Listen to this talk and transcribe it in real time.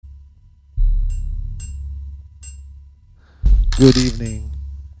Good evening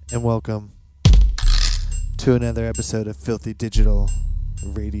and welcome to another episode of Filthy Digital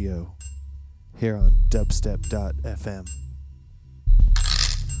Radio here on dubstep.fm.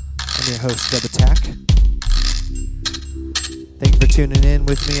 I'm your host, Dub Attack. Thank you for tuning in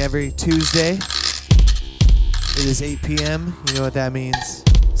with me every Tuesday. It is 8 p.m. You know what that means.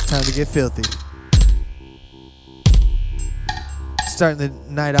 It's time to get filthy. Starting the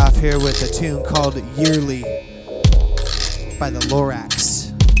night off here with a tune called Yearly by the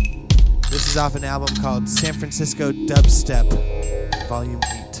Lorax. This is off an album called San Francisco Dubstep, Volume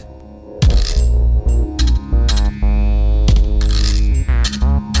 8.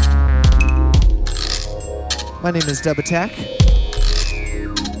 My name is Dub Attack. I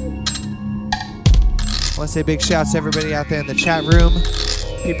want to say big shouts to everybody out there in the chat room,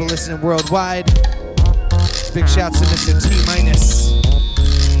 people listening worldwide. Big shouts to Mr. T-Minus.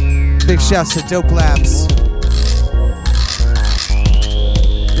 Big shouts to Dope Labs.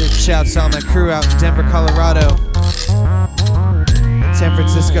 Big shouts to all my crew out in Denver, Colorado, and San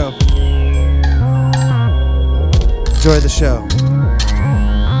Francisco. Enjoy the show.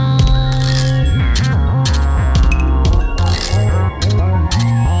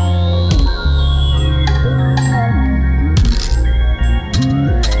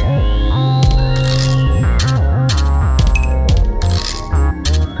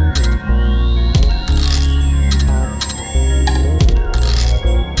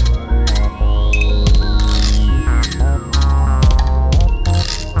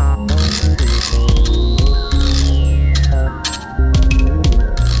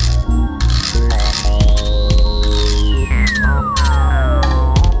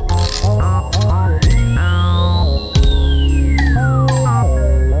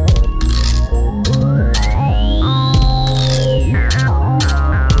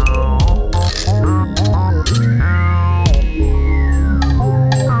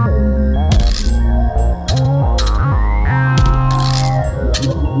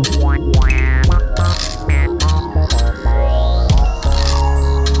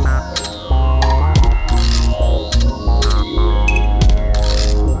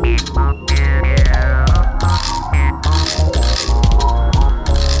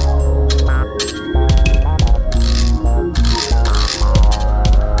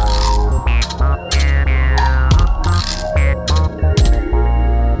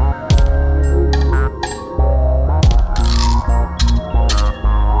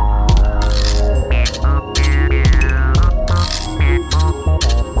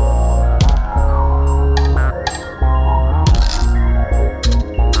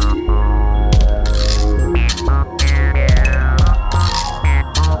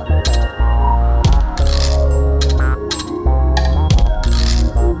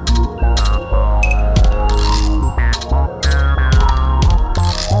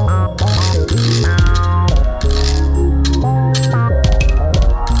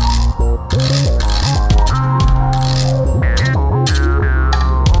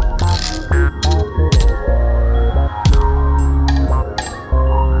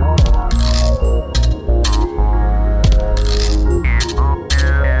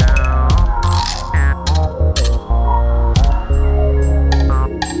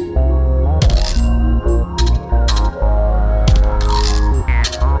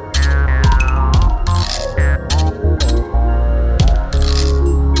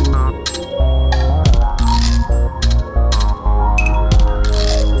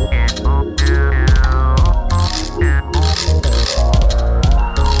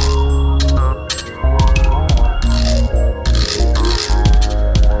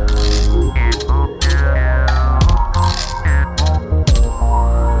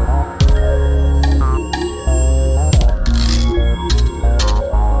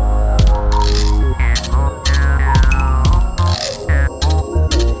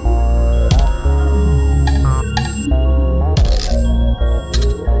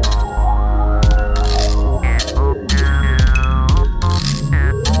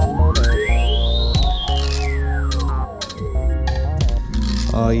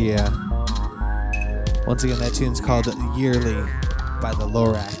 Once again, that tune's called Yearly by the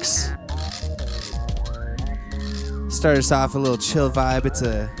Lorax. Start us off a little chill vibe. It's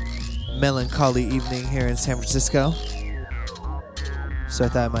a melancholy evening here in San Francisco, so I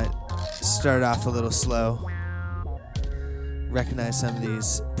thought I might start off a little slow. Recognize some of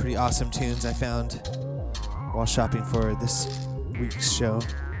these pretty awesome tunes I found while shopping for this week's show.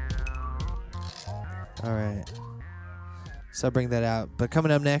 Alright, so I'll bring that out. But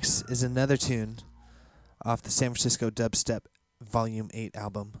coming up next is another tune off the San Francisco Dubstep Volume 8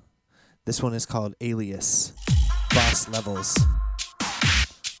 album. This one is called Alias. boss levels.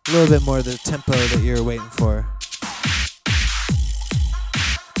 A little bit more of the tempo that you're waiting for.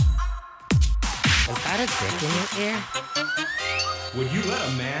 Is that a dick in your ear? Would you let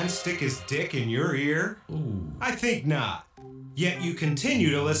a man stick his dick in your ear? Ooh. I think not. Yet you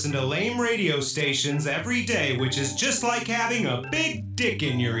continue to listen to lame radio stations every day, which is just like having a big dick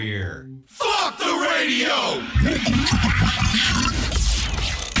in your ear. Fuck the radio!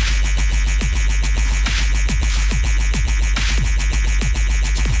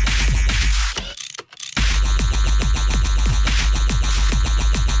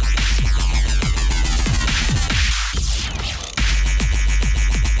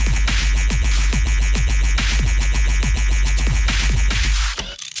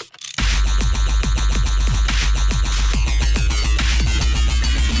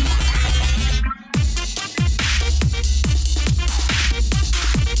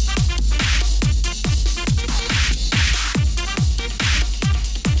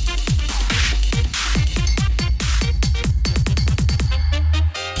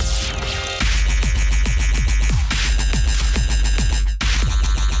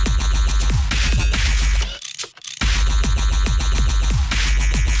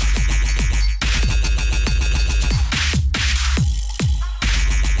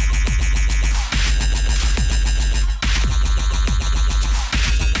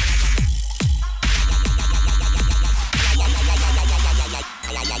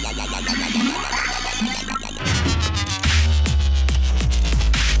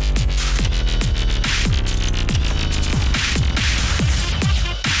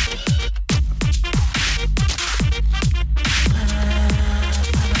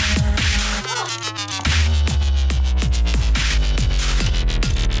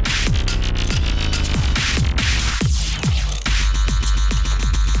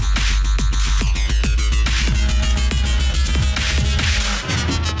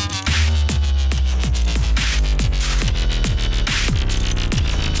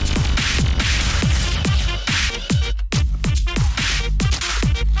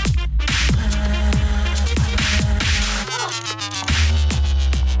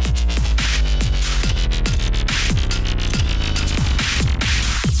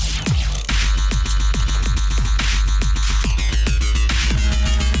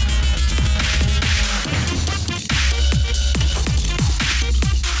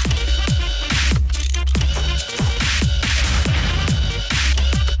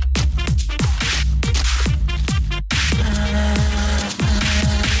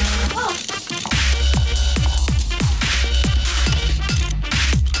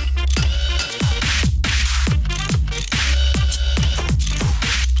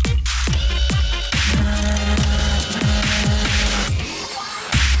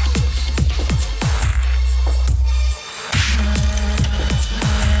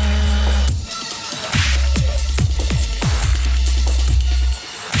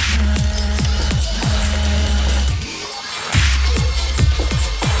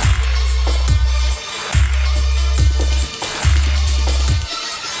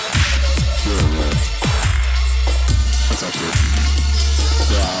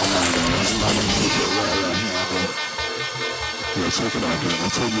 check it out, man. I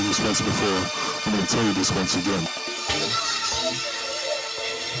told you this once before. I'm gonna tell you this once again.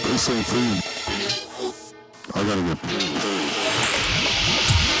 They say free. I gotta get paid.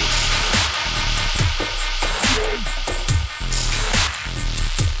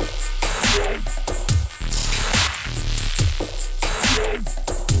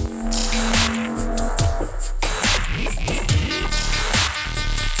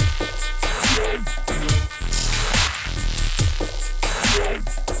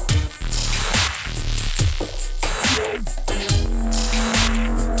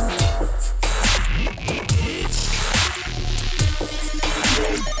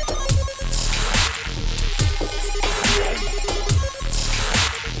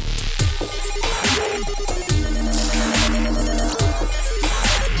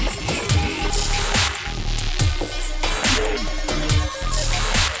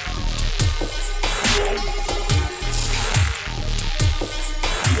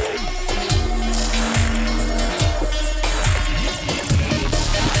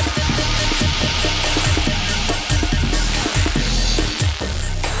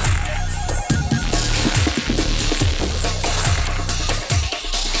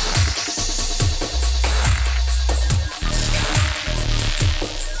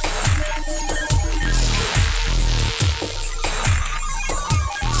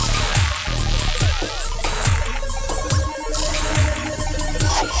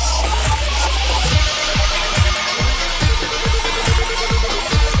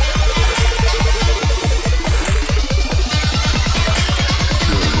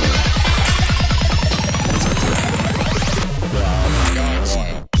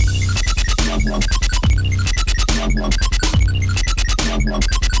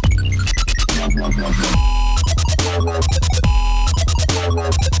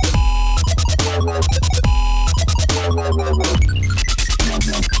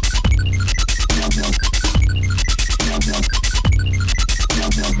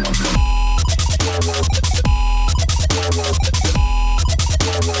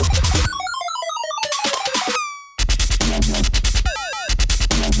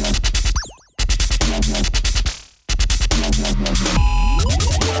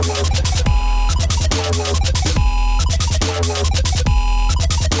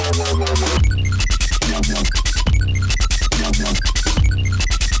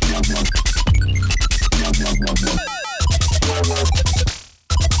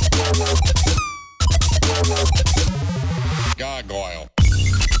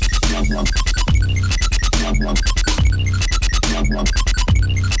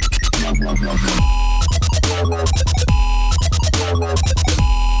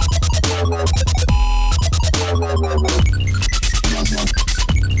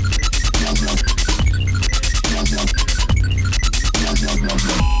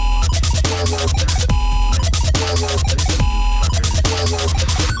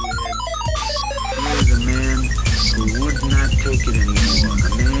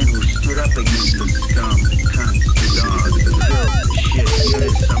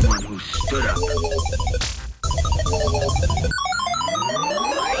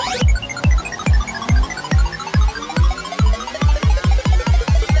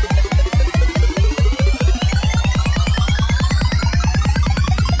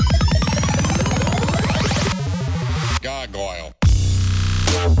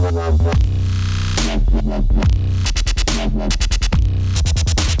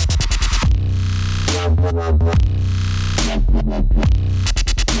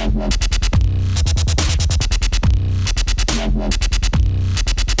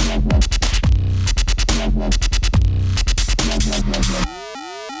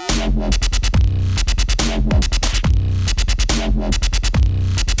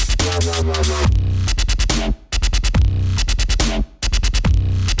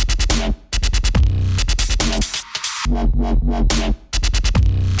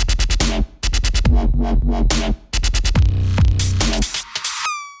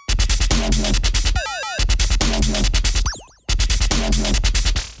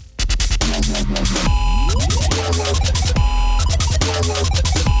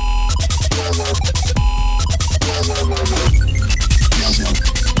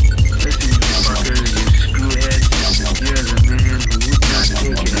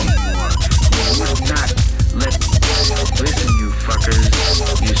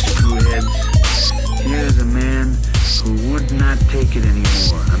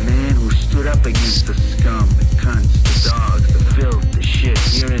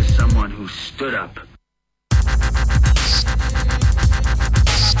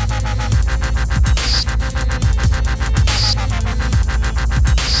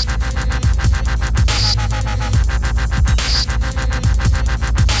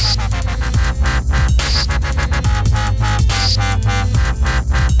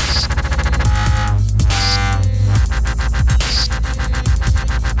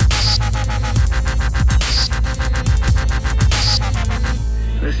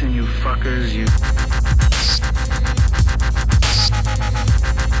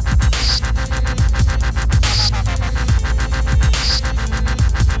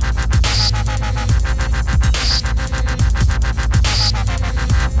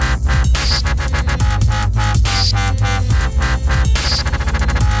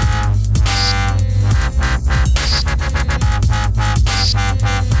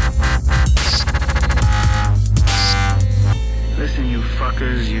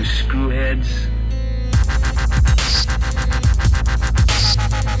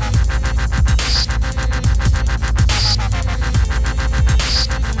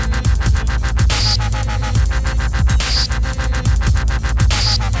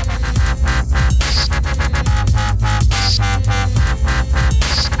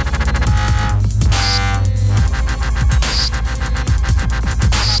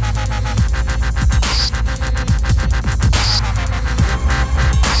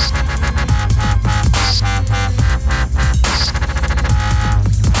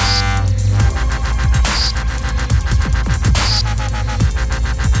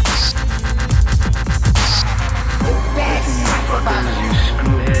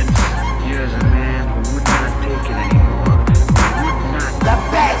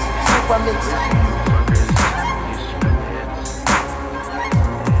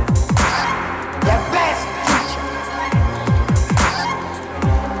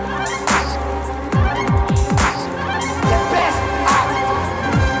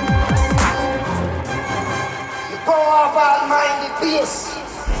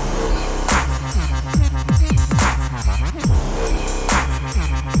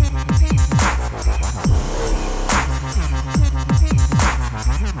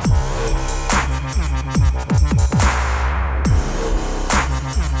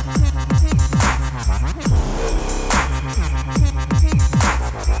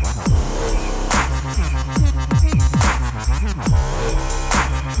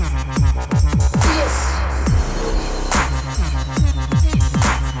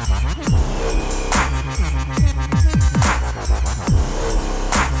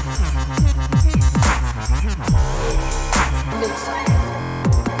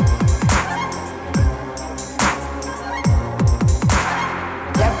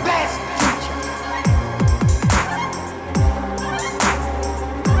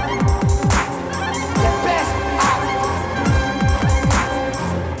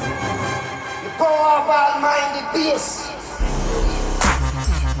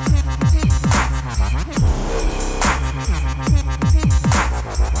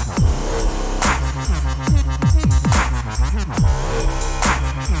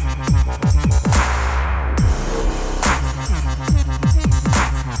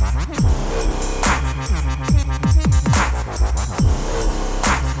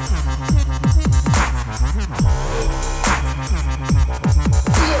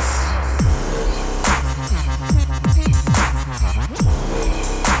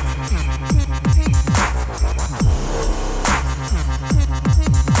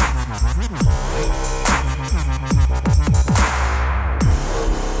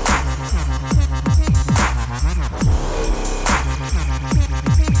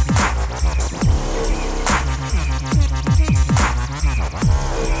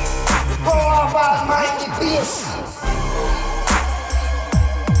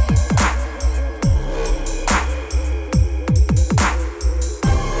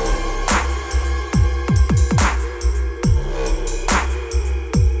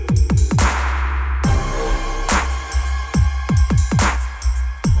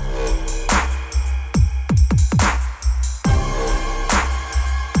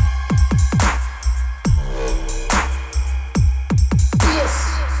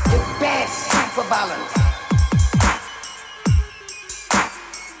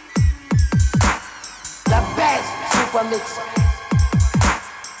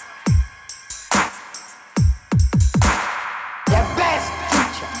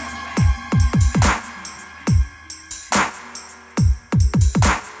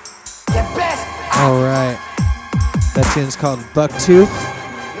 called Bucktooth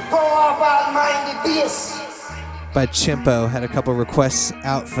Go off out mind the beast. by Chimpo. Had a couple requests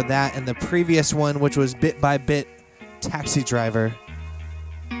out for that, and the previous one, which was Bit by Bit Taxi Driver.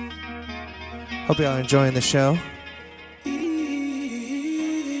 Hope y'all are enjoying the show.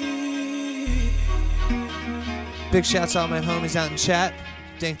 Big shouts to all my homies out in chat.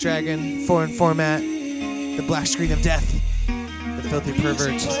 Dank Dragon, Foreign Format, The Black Screen of Death, The Filthy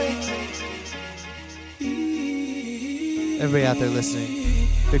Pervert. Everybody out there listening,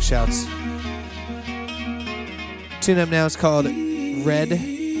 big shouts. Tune up now is called Red,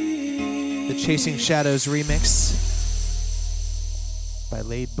 the Chasing Shadows remix by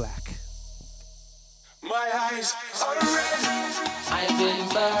Laid Black. My eyes are red. I've been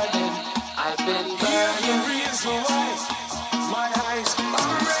burning. I've been burning. The reason why my eyes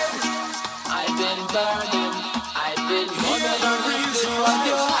are red. I've been burning. I've been One of the reasons for why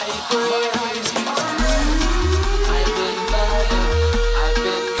your my hyper. eyes are red. I've been burning. I've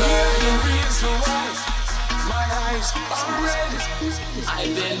been burning. The reason why my eyes are red.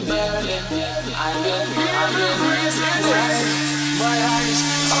 I've been burning. I've been The reason why my eyes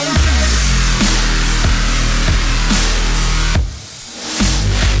are red.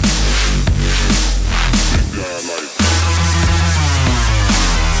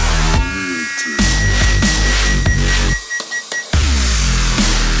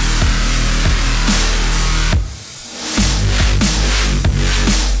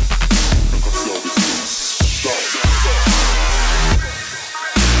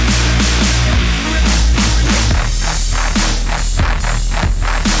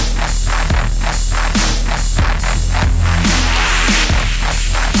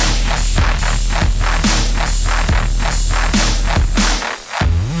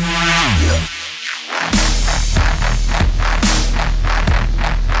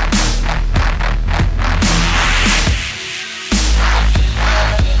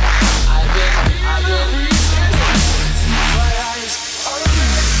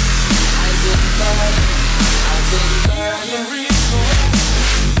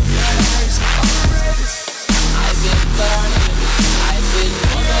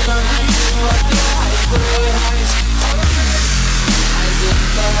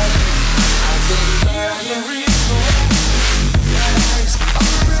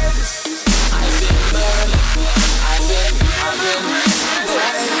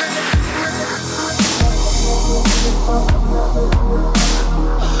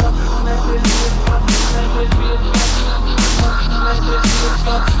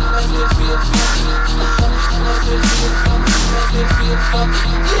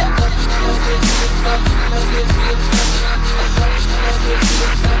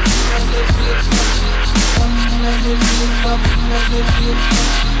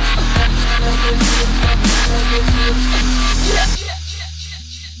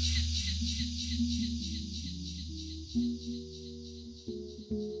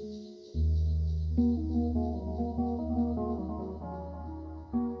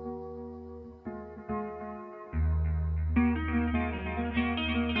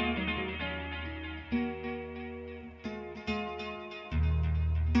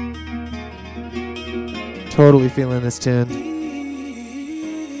 Totally feeling this tune.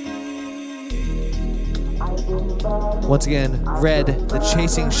 Once again, Red, the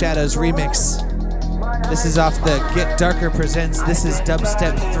Chasing Shadows remix. This is off the Get Darker Presents This Is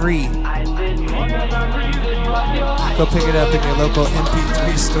Dubstep 3. Go pick it up in your local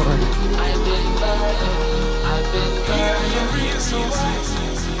MP3 store.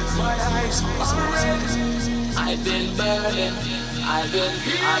 I've been burning. I've been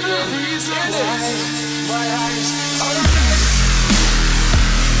My eyes are red.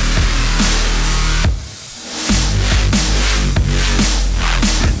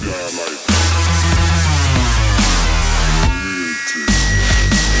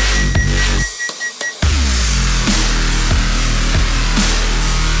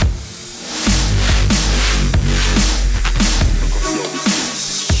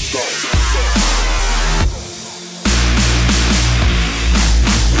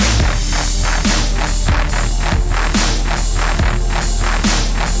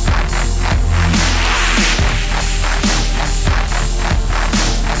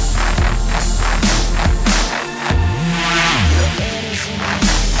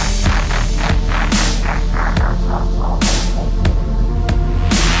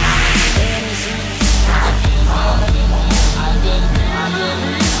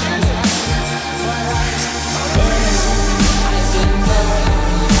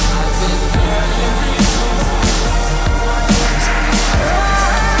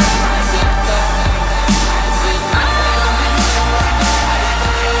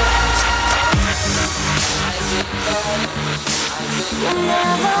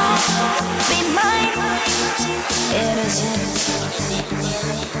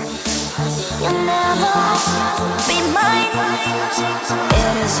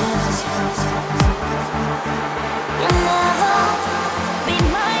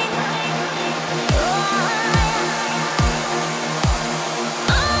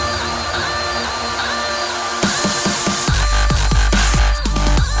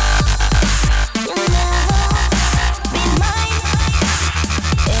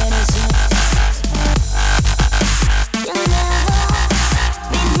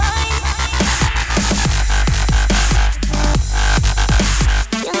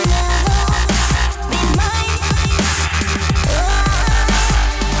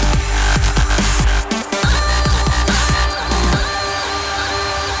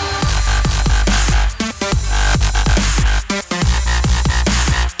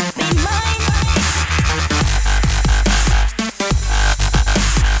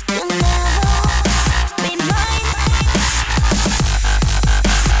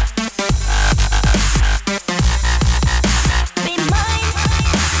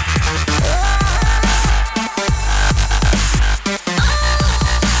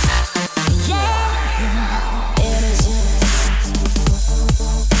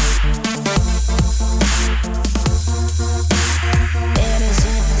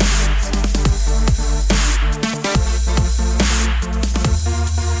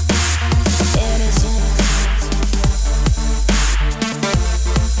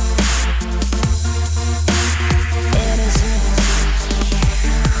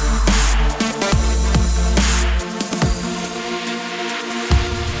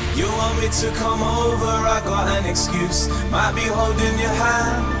 to come over, I got an excuse. Might be holding your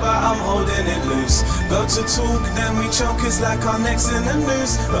hand, but I'm holding it loose. Go to talk, then we choke, it's like our necks in the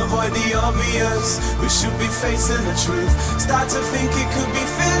noose. Avoid the obvious, we should be facing the truth. Start to think it could be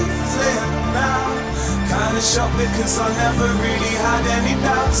fizzling now. Kinda shocked because I never really had any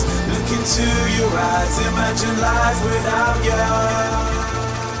doubts. Look into your eyes, imagine life without you.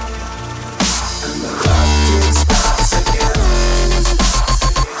 And the love kid starts again.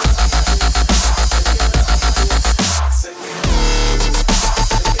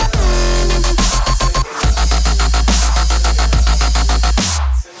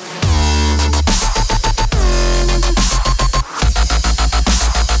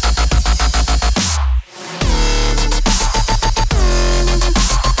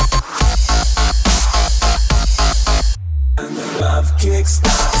 Kick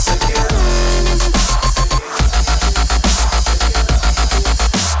starts again.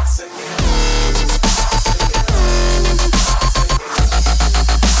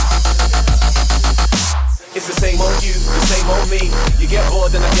 It's the same old you, the same old me. You get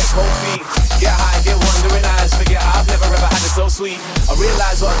bored and I get cold feet. Get high, get wandering eyes. Forget I've never ever had it so sweet. I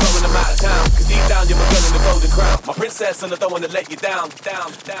realize what I'm going, I'm out of town. Cause deep down you're my girl in the golden crown. My princess and I don't wanna let you down,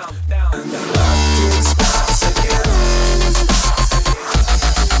 down, down, down. And the love kick starts again.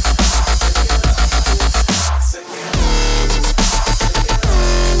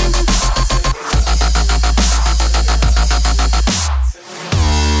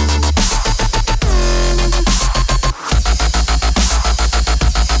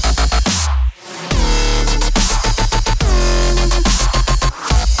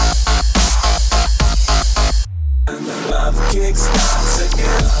 Kick starts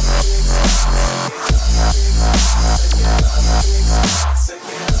again.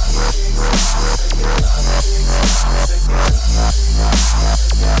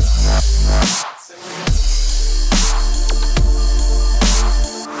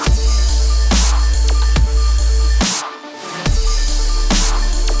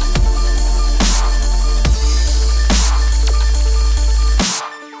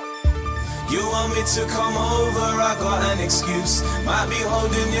 You want me to come over, I got an excuse. Might be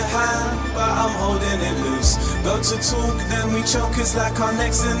holding your hand, but I'm holding it loose. Go to talk, then we choke, it's like our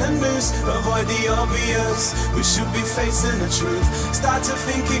necks in the noose. Avoid the obvious, we should be facing the truth. Start to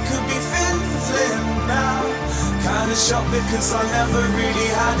think it could be fizzling now. Kinda shocked because I never really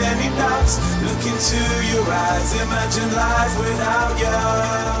had any doubts. Look into your eyes, imagine life without you.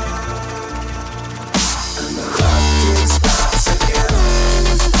 And the love kick starts again.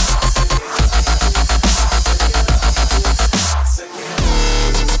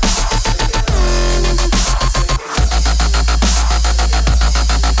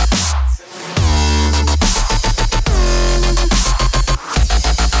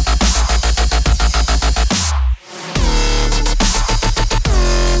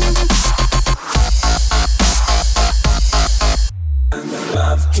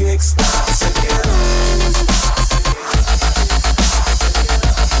 Kick starts again.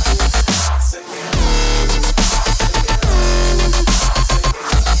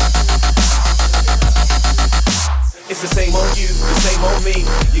 It's the same old you, the same old me. me.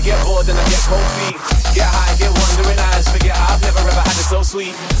 You get bored and I get cold feet. Get high, get wandering eyes. Forget I've never ever had it so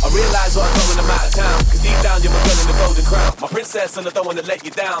sweet. I realize what I'm going, I'm out of town. Cause deep down you're my girl in the golden crown. My princess and I don't wanna let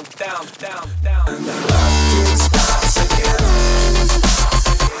you down. Down, down, down. And the love kickstarts again.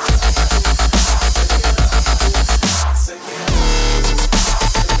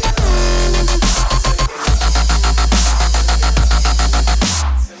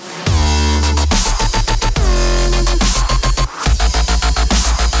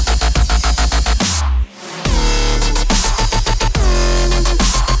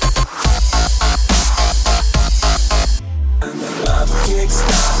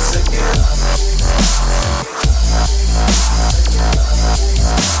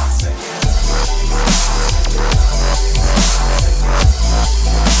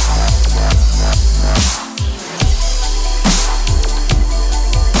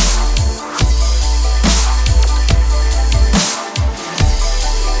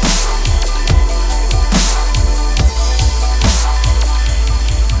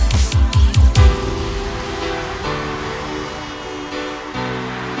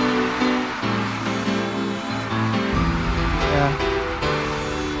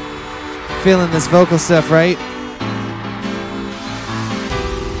 Feeling this vocal stuff, right?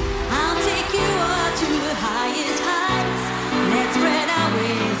 I'll take you up to the highest heights. Let's spread our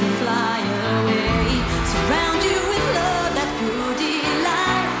wings and fly away. Surround you with love, that pure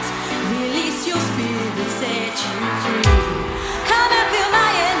delight. Release your spirit, set you free. Come and feel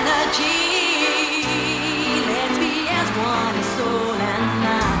my energy. Let's be as one in soul and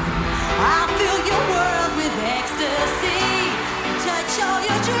mind. I'll fill your world with ecstasy. Touch all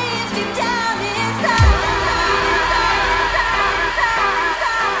your dreams deep down.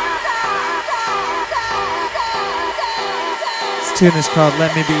 This tune is called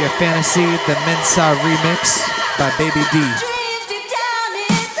Let Me Be Your Fantasy, the Mensa remix by Baby D.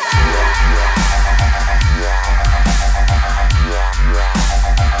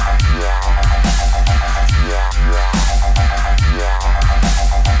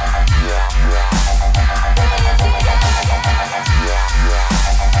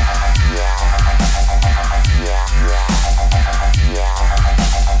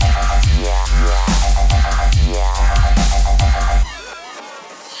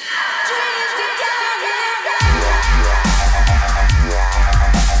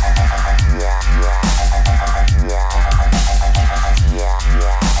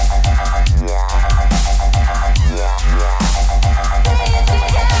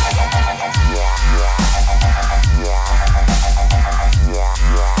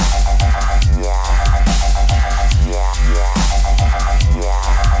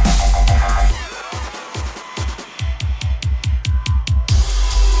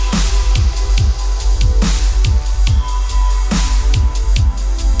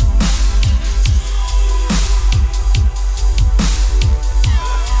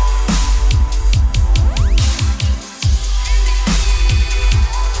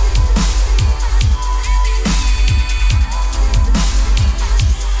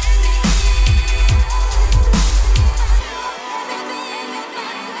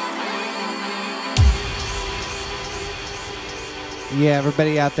 Yeah,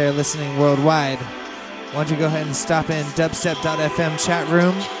 everybody out there listening worldwide, why don't you go ahead and stop in dubstep.fm chat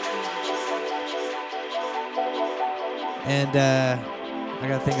room. And I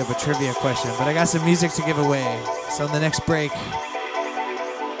gotta think of a trivia question, but I got some music to give away. So in the next break,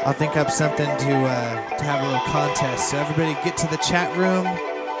 I'll think up something to have a little contest. So everybody get to the chat room,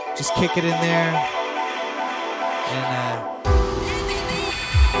 just kick it in there, and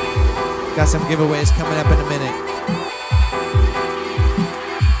got some giveaways coming up in a minute.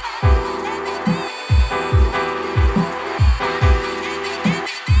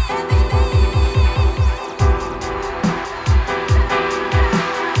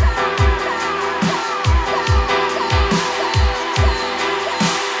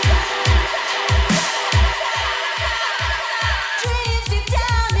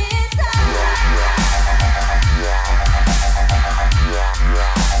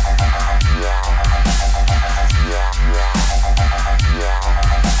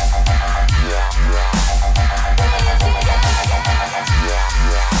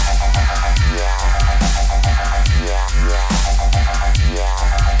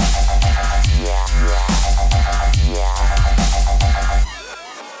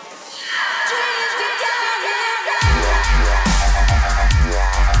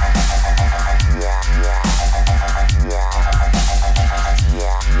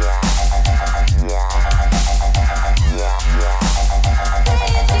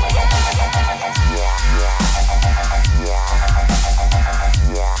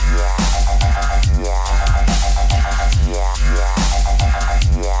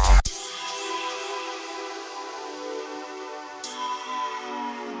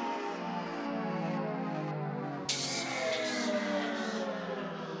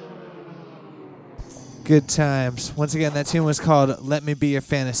 Good times. Once again, that tune was called Let Me Be Your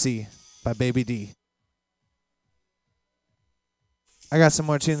Fantasy by Baby D. I got some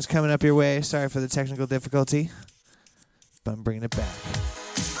more tunes coming up your way. Sorry for the technical difficulty, but I'm bringing it back.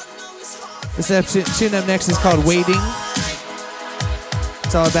 This tune up next is called Waiting.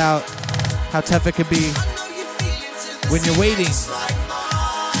 It's all about how tough it can be when you're waiting.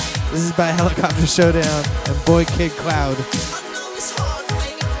 This is by Helicopter Showdown and Boy Kid Cloud.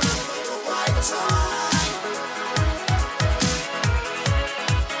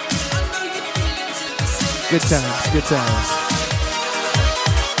 Good times, good times.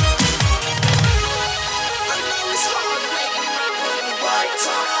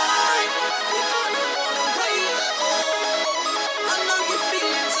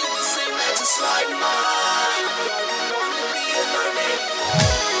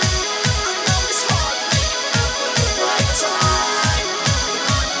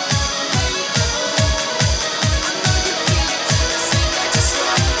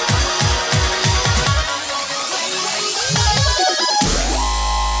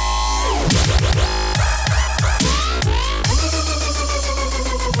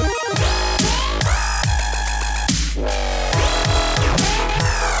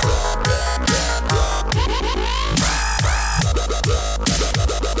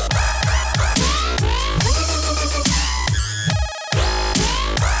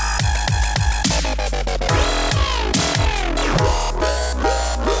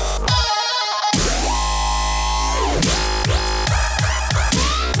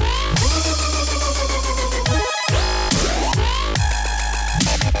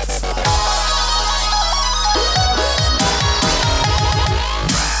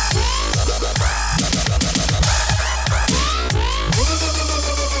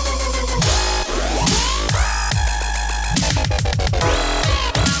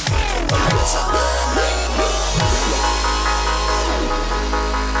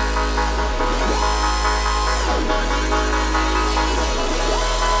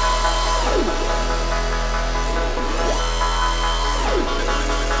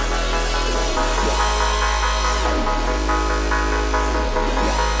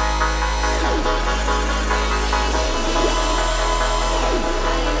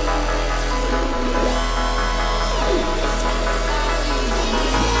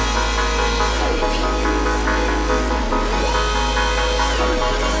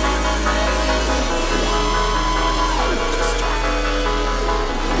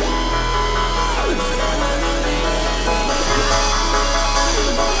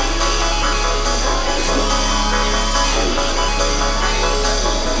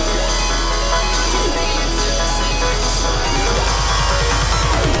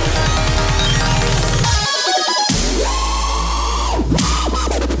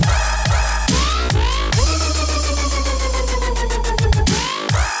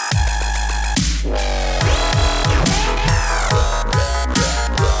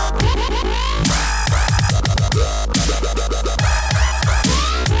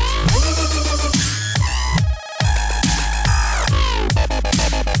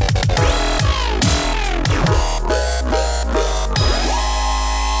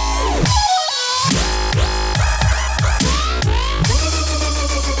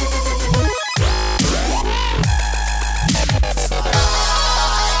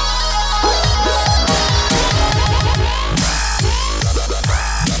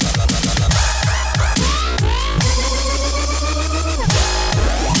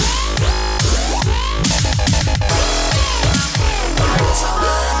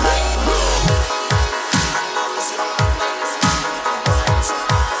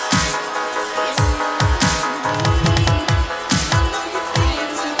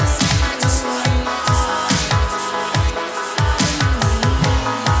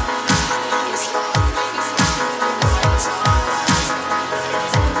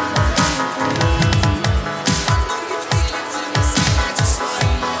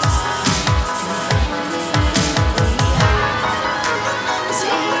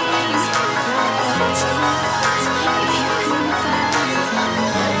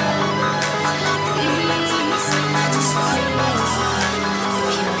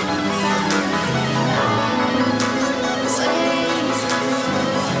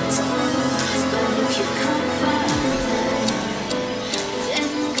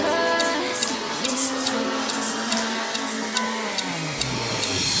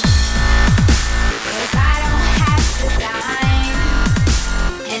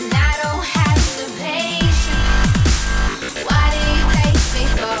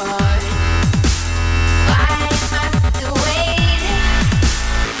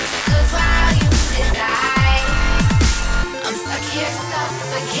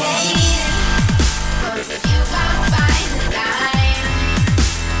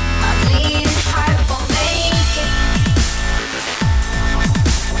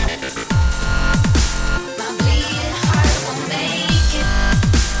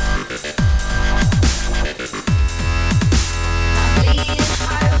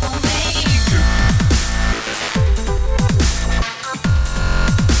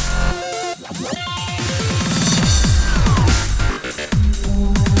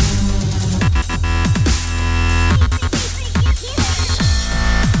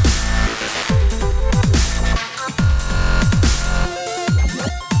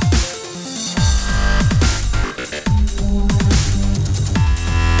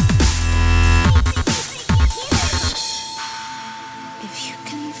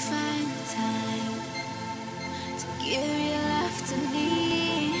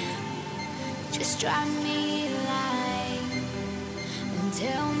 Just drop me a line and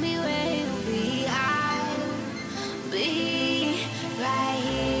tell me where you'll be. I'll be right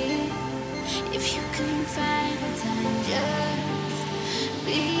here. If you can find the time, just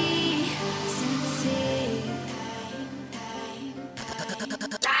be sincere.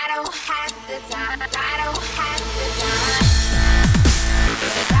 I don't have the time. I don't have the time.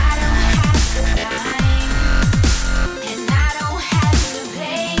 I don't have the time, and I don't have the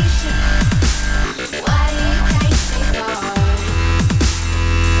patience. What it takes me for?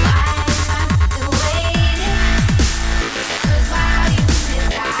 Why must I wait? 'Cause while you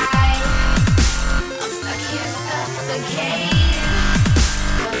decide, I'm stuck here suffocating.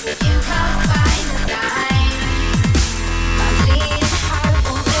 'Cause if you can't find the time, my bleeding heart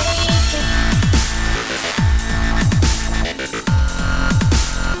will break it.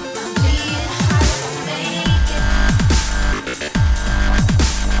 My bleeding heart will make it.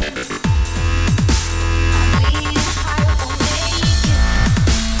 My bleeding heart will make it.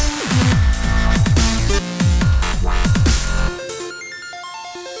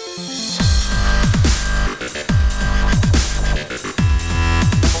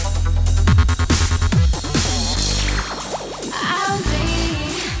 I'll be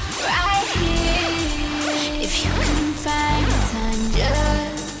right here. If you can find the time,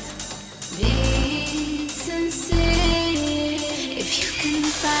 just be sincere. If you can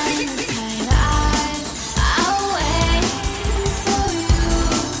find the time, I'll wait for you.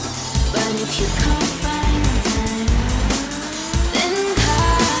 But if you can't find the time, then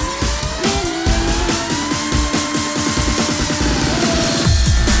cut me loose.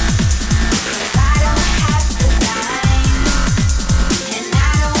 'Cause I don't have the time, and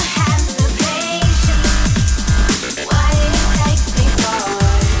I don't have the patience. What it takes me for?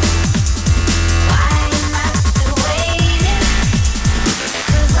 Why must I wait?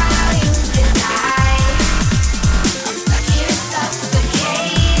 'Cause while you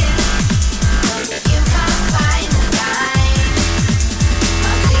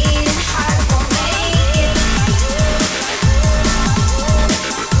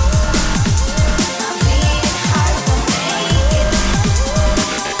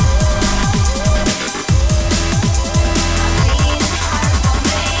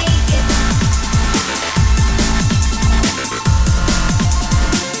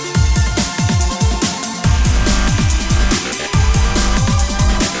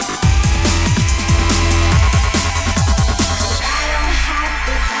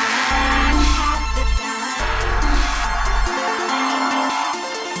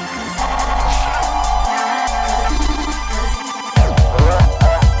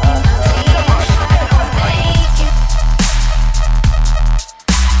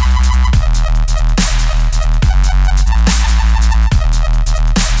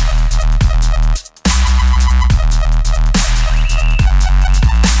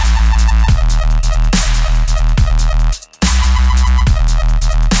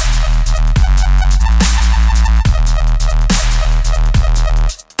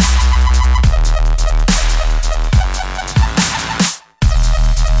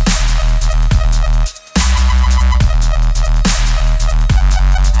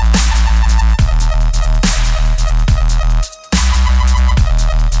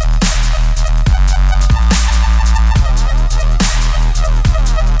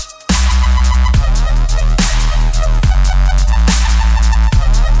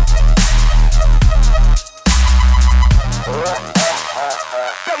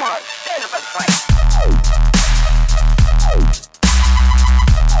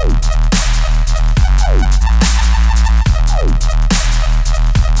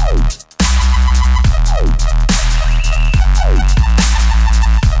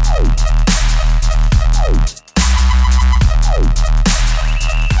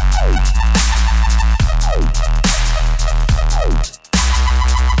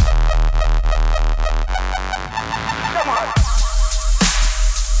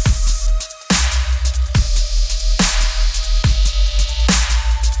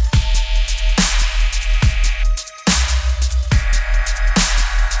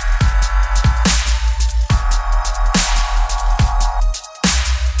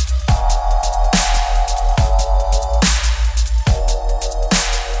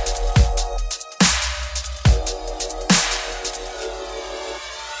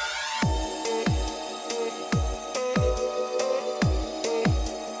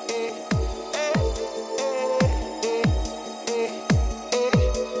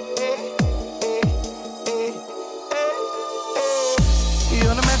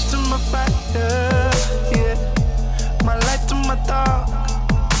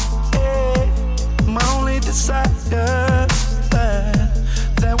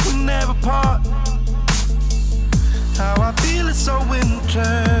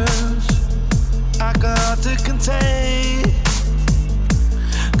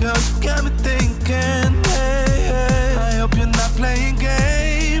Girl, you got me thinking, hey, I hope you're not playing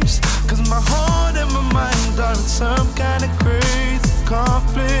games. Cause my heart and my mind are in some kind of crazy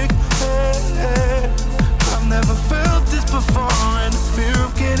conflict. Hey, I've never felt this before, and the fear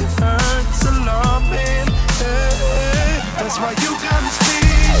of getting hurt is alarming. Hey, that's why you got me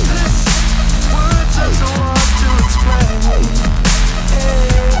speechless. Words are so hard to explain.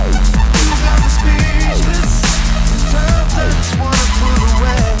 Hey, you got me speechless. Love that I just wanna put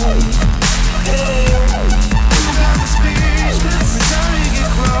away. Hey, you got me speechless. Every time you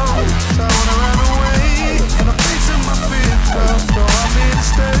get close, I wanna run away. And I'm facing my fears, girl, so I'm here to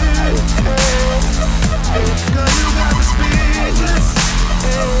stay. Hey, girl, you got me speechless.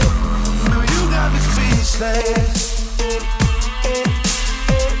 Hey, no, you got me speechless.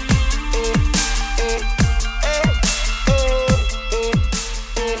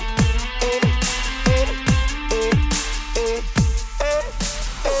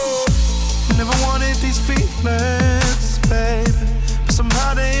 Never wanted these feelings, baby, but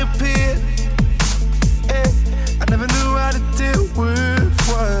somehow they appeared. I never knew how to deal with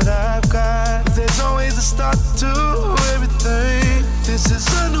what I've got. There's always a start to everything. This is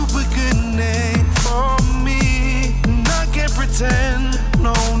a new beginning for me, and I can't pretend.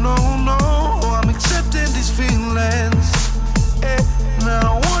 No, no, no, I'm accepting these feelings. And I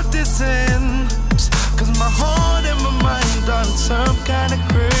don't want this end, cause my heart and my mind are in some kind of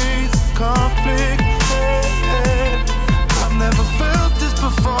crazy conflict. I've never felt this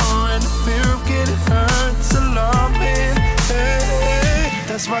before, and the fear of getting hurt is alarming.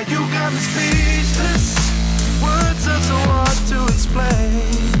 That's why you got me speechless. Words are so hard to explain.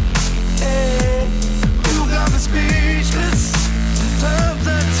 You got me speechless. Love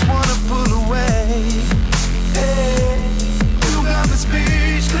that I just wanna pull away. You got me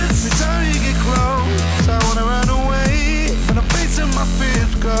speechless. Every time you get close, I wanna run away. And I'm facing my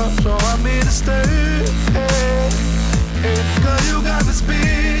fears, girl, so I'm here to stay. Girl, you got me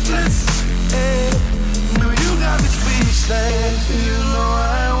speechless. No, you got me speechless. You know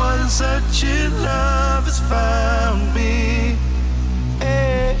I wasn't searching, love has found me.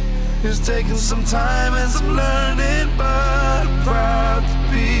 It's taking some time and some learning, but I'm proud to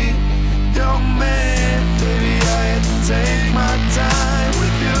be your man. Baby, I had to take my time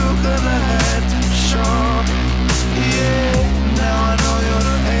with you, cause I had to be sure. Yeah, now I know you're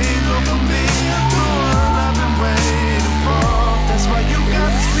the angel for me, the one I've been waiting for. That's why you got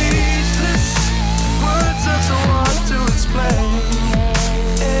me speechless. Words are so hard to explain.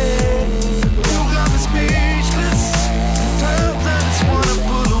 You got me speechless. Love that I just wanna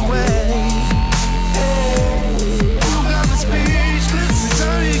pull away. You got me speechless. Every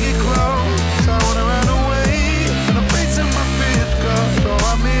time you get close, I wanna run away. And I'm facing my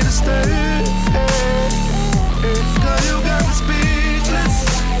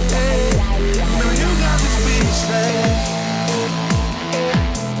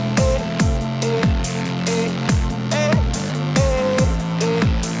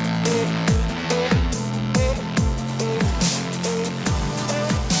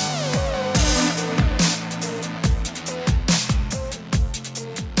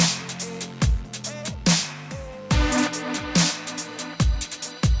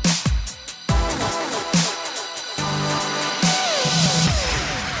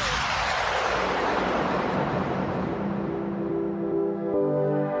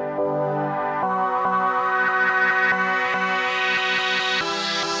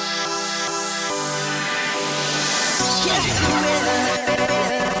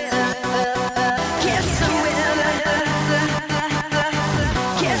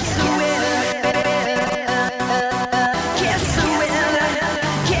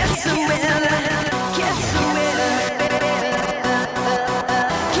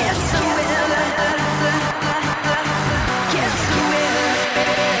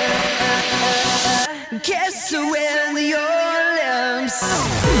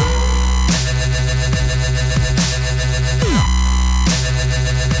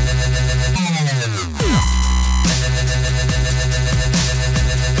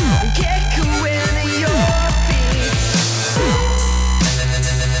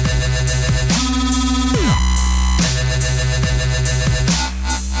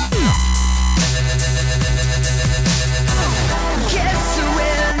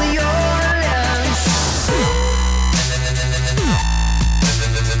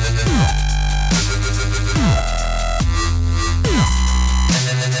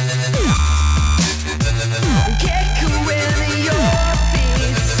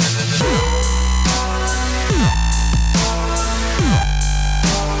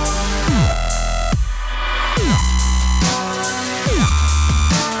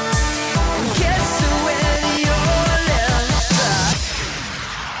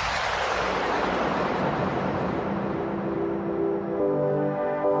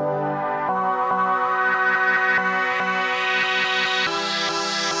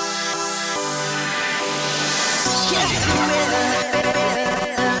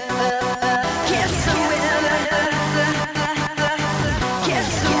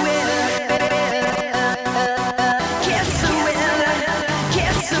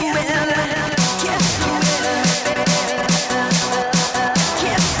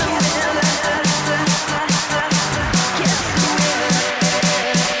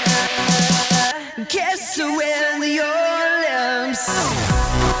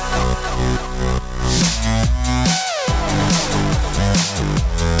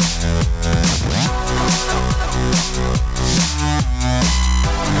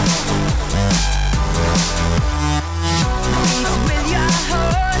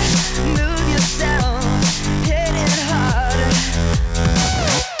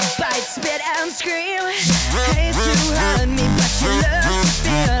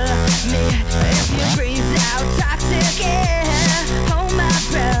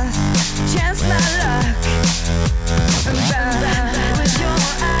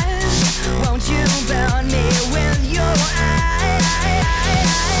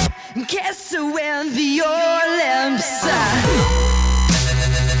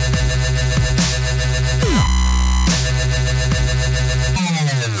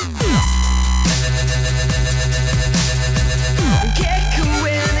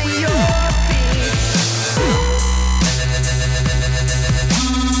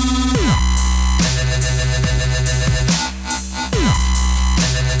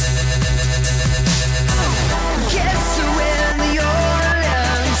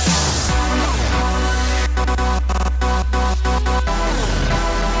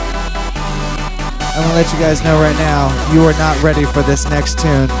Let you guys know right now, you are not ready for this next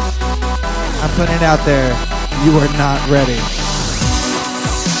tune. I'm putting it out there. You are not ready.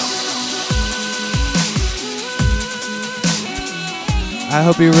 I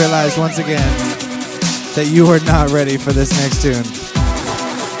hope you realize once again that you are not ready for this next tune.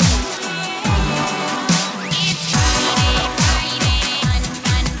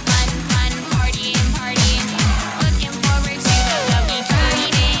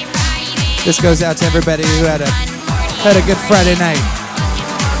 This goes out to everybody who had a good Friday night.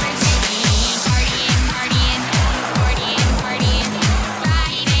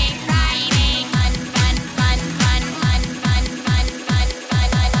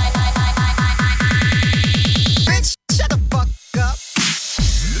 Bitch, shut the fuck up.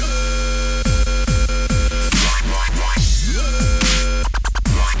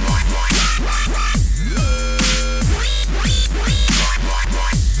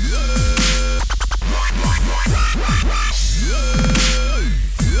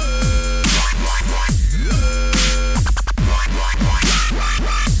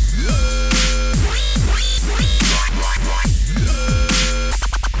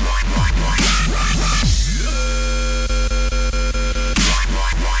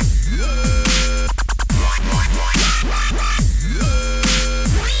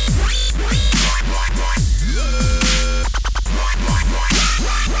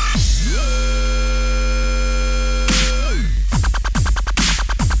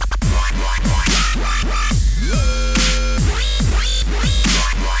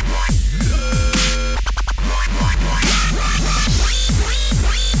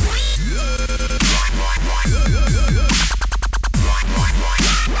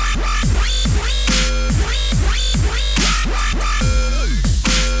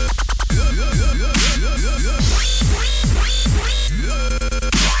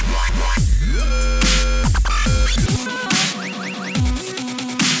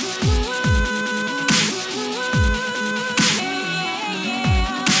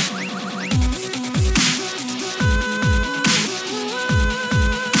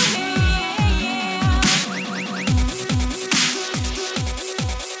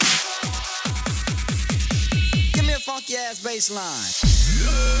 Baseline.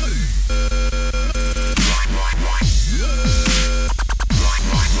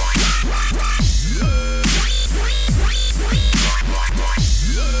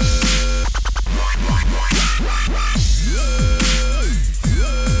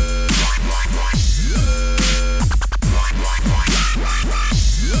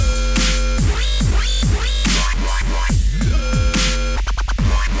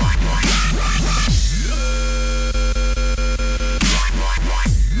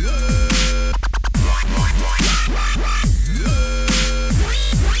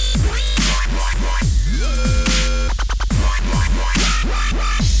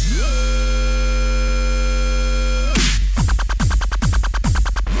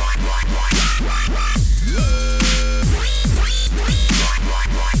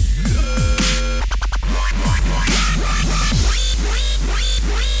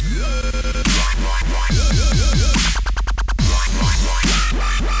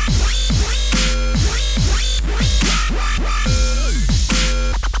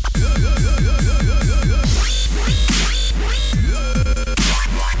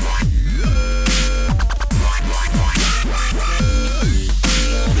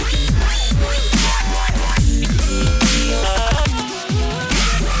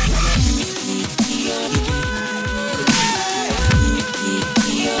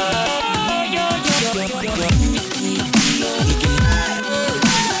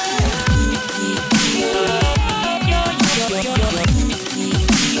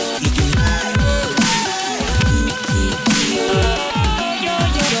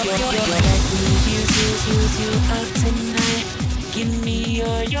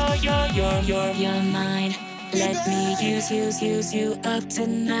 your mind. Let me use you up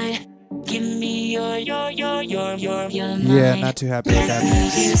tonight. Give me your mind. Yeah, not too happy with that.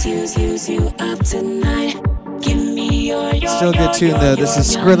 Let me use you up tonight. Give me your Still a good tune though. This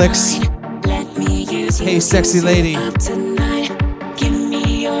is Skrillex. Let me use Hey Sexy Lady. up tonight. Give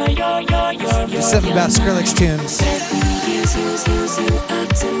me your There's something about Skrillex tunes. Let me use you up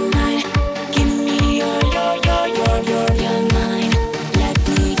tonight. Give me your mind. Let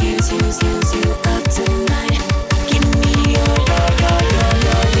me use you up tonight. Give me your mind.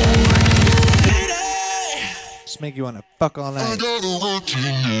 Just make you want to fuck all night.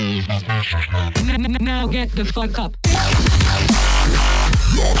 Now get the fuck up.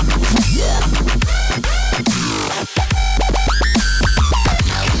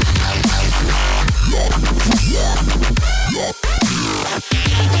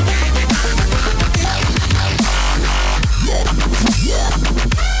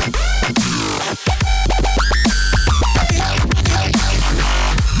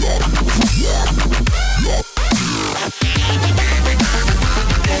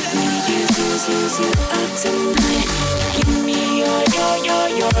 Use you up tonight. Give me your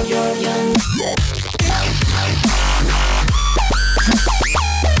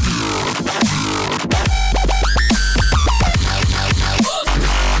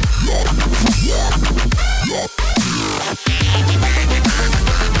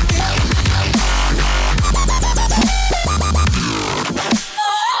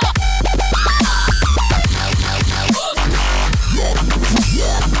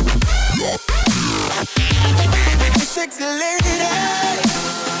Sexy lady,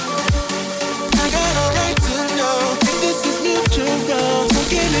 I got a right to know if this is mutual. So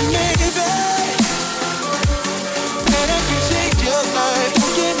give me maybe, and I can change your life. So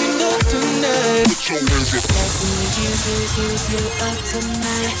give me no tonight. Let me use you up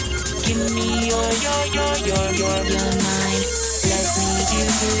tonight. Give me your mind. Let me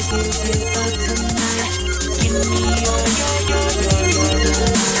use you up tonight. Give me your mind.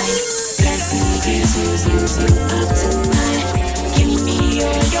 Let me use you up tonight. Give me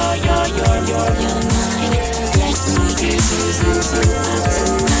your mind. Let me use you up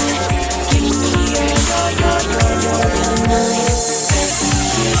tonight. Give me your mind. Let me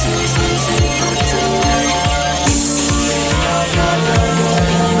use you up tonight. Give me your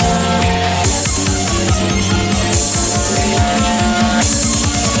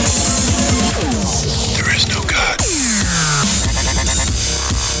There is no God.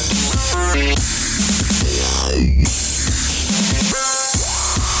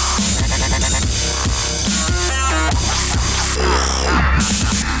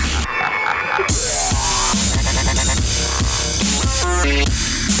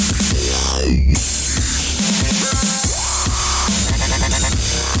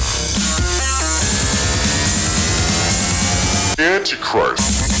 Antichrist.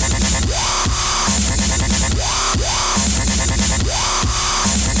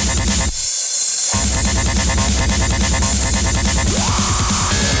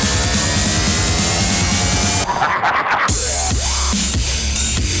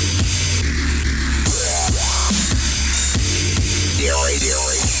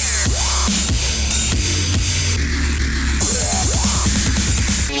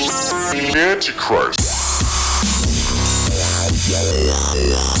 Antichrist.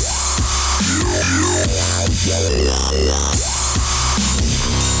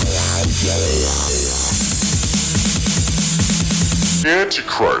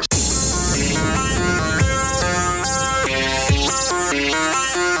 Antichrist.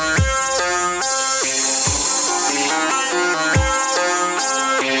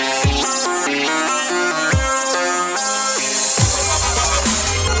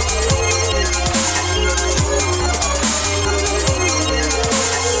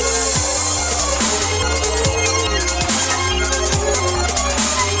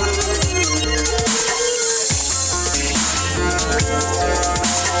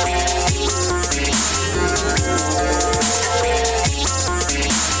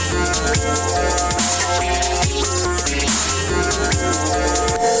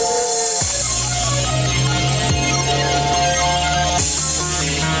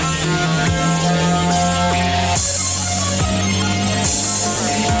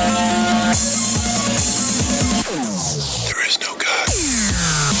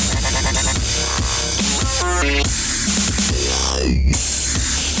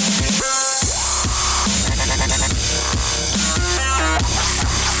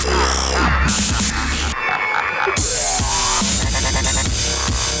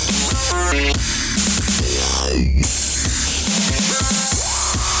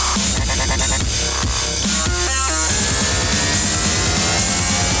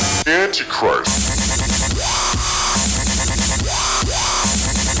 Antichrist.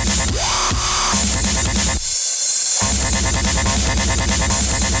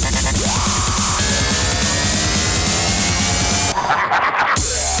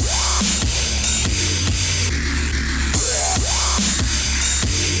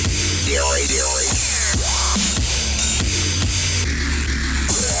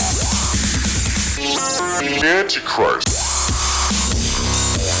 Antichrist.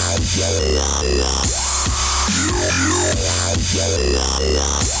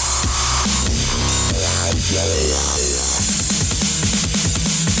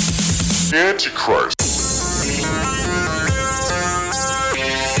 Antichrist.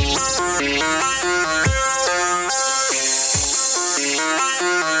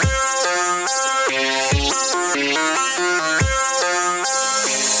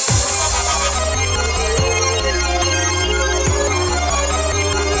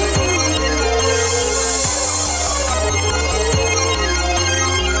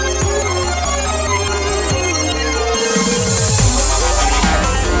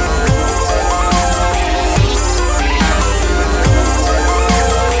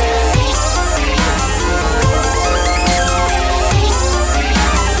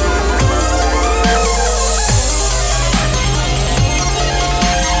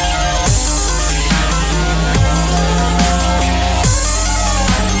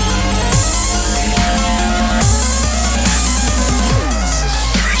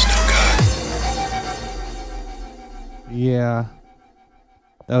 Yeah.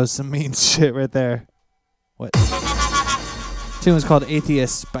 That was some mean shit right there. What? Tune was called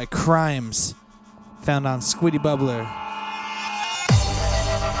Atheist by Crimes, found on Squiddy Bubbler.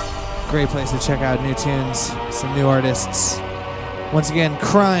 Great place to check out new tunes, some new artists. Once again,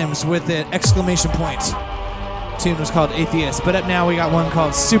 Crimes with an exclamation point. Tune was called Atheist, but up now we got one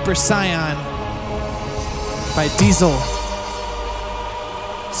called Super Scion by Diesel.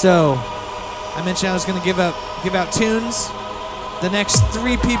 So, I mentioned I was going to give out tunes. The next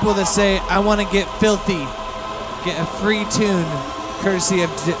 3 people that say, I want to get filthy, get a free tune, courtesy of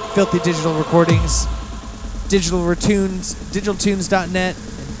Filthy Digital Recordings, digitaltunes.net,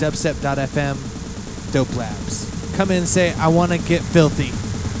 and dubstep.fm, Dope Labs. Come in and say, I want to get filthy.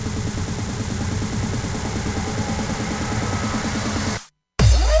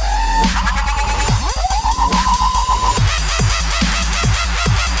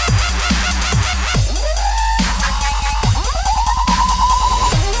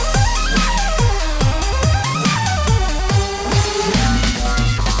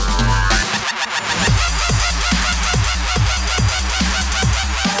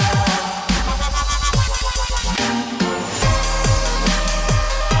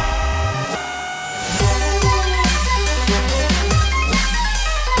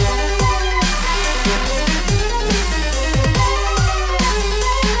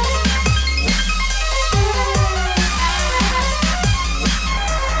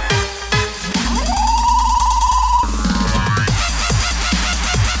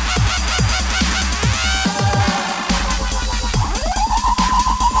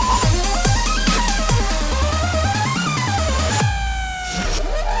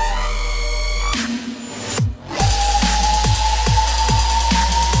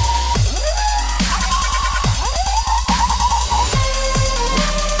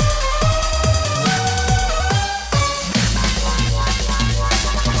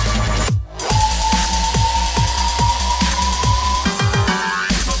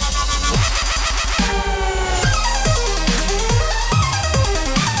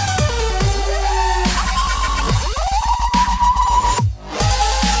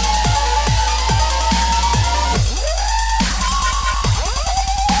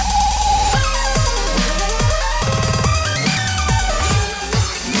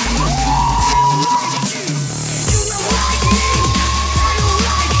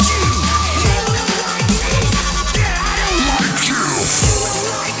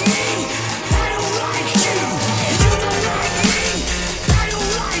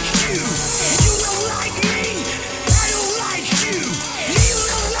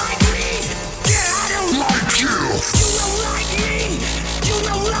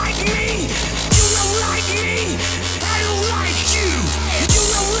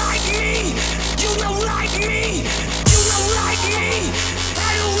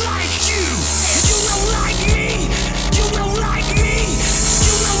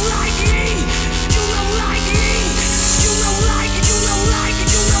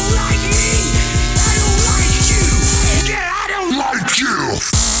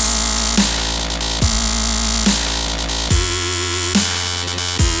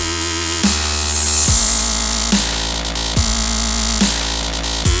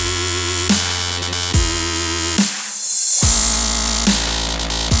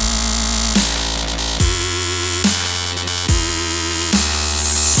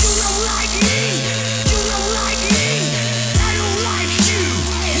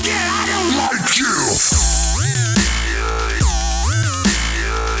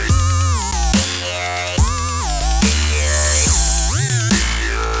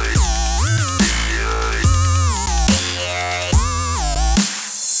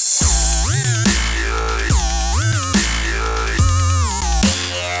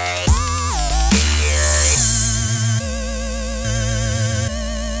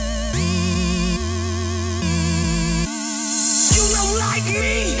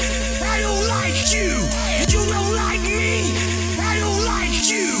 me. I don't like you. You don't like me. I don't like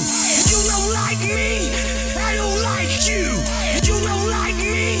you. You don't like me. I don't like you. You don't like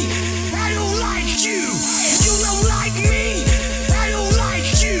me. I don't like you. You don't like me. I don't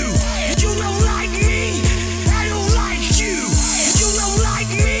like you. You don't like me. I don't like you. You don't like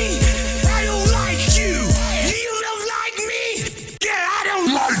me. I don't like you. You don't like me. Yeah, I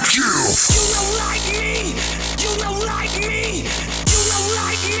don't like you. You don't like me. You don't like me. You don't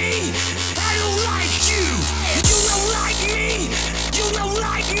like me. I don't like you. You don't like me. You don't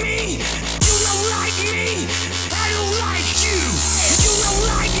like me. You don't like me. I don't like you. You don't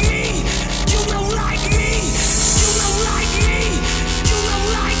like me. You don't like me. You don't like me. You don't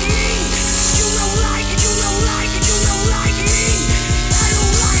like me. You don't like. You don't like. You don't like me. I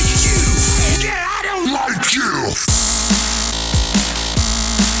don't like you. Yeah, I don't like you.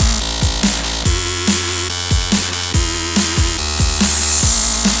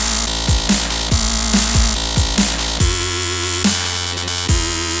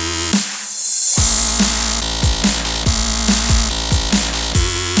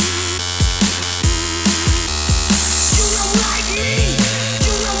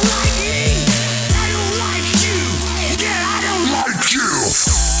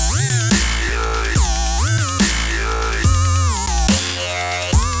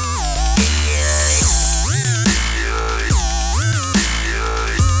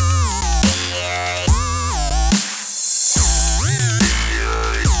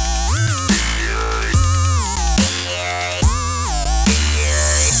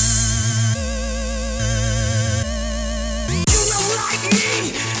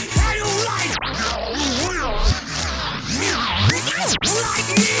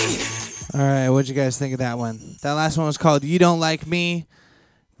 What'd you guys think of that one? That last one was called You Don't Like Me,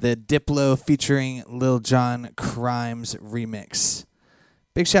 the Diplo featuring Lil Jon Crimes remix.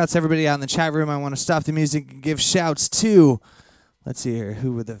 Big shouts to everybody out in the chat room. I want to stop the music and give shouts to, let's see here,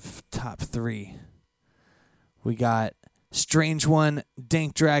 who were the top three? We got Strange One,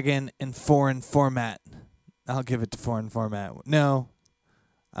 Dank Dragon, and Foreign Format. I'll give it to Foreign Format. No,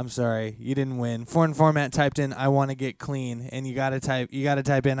 I'm sorry, you didn't win. Foreign Format typed in I want to get clean, and you gotta type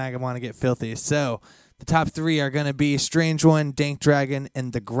in I want to get filthy. So the top three are gonna be Strange One, Dank Dragon,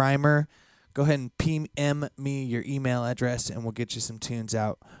 and The Grimer. Go ahead and PM me your email address, and we'll get you some tunes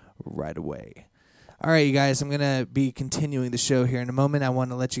out right away. All right, you guys, I'm gonna be continuing the show here in a moment. I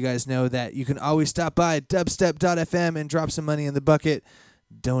want to let you guys know that you can always stop by dubstep.fm and drop some money in the bucket.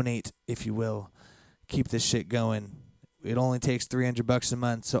 Donate, if you will. Keep this shit going. It only takes $300 a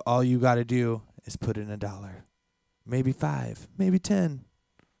month, so all you got to do is put in $1. Maybe 5, maybe 10.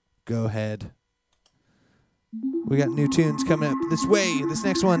 Go ahead. We got new tunes coming up this way. This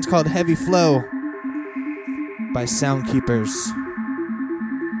next one's called Heavy Flow by Soundkeepers.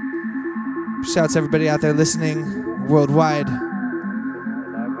 Shouts to everybody out there listening worldwide.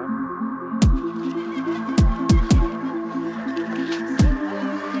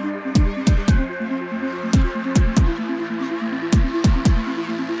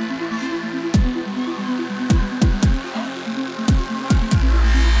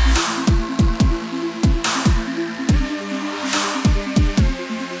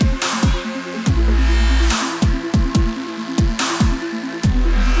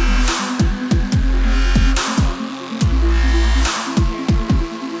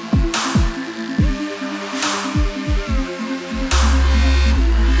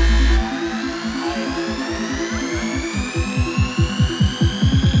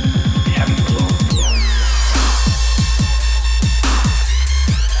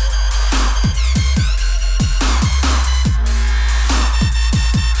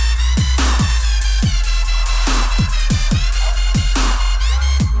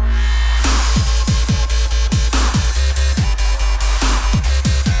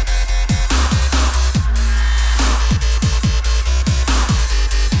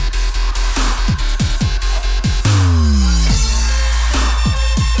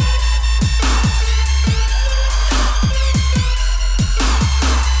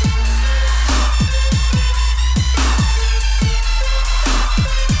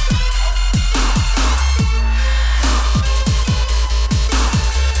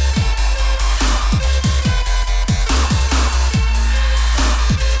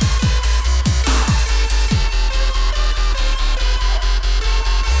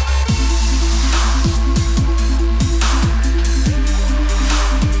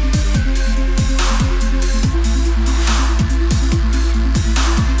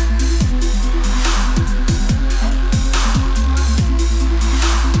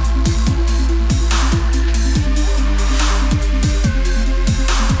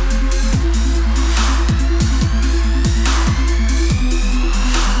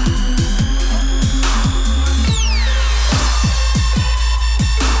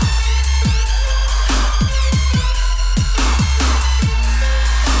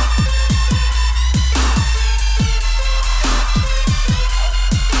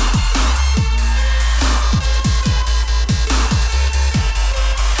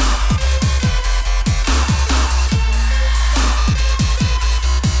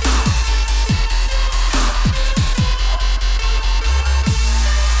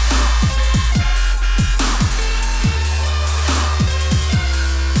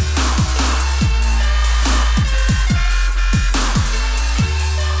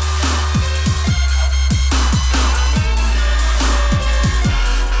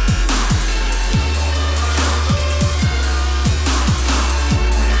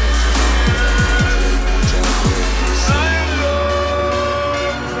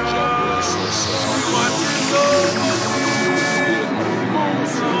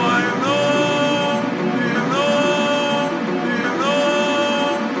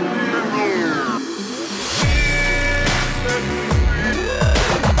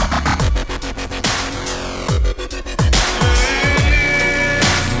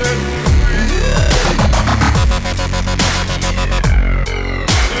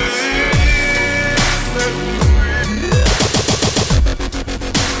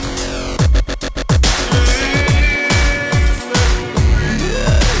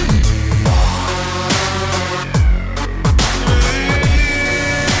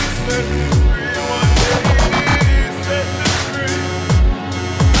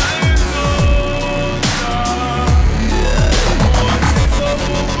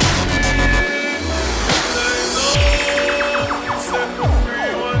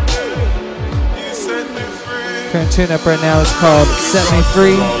 Current tune-up right now is called Set Me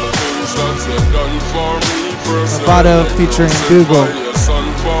Free. Movado featuring Google.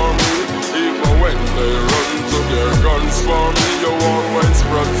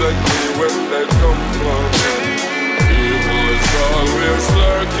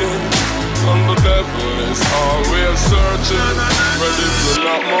 And the devil is always searching, ready to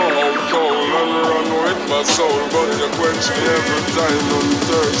knock my out cold and run with my soul. But you quench me every time I'm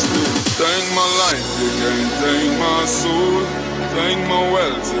thirsty. Take my life, you can't take my soul. Take my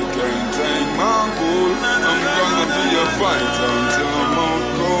wealth, you can't take my gold. I'm gonna be a fighter until I'm out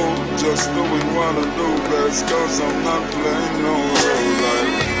cold. Just doing what I do best, cause I'm not playing no role. I'll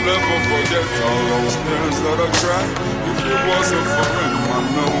never forget all those tears that I cried. If it wasn't for him, I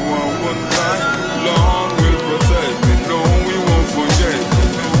know I wouldn't die. Lord will protect me, no, we won't forget.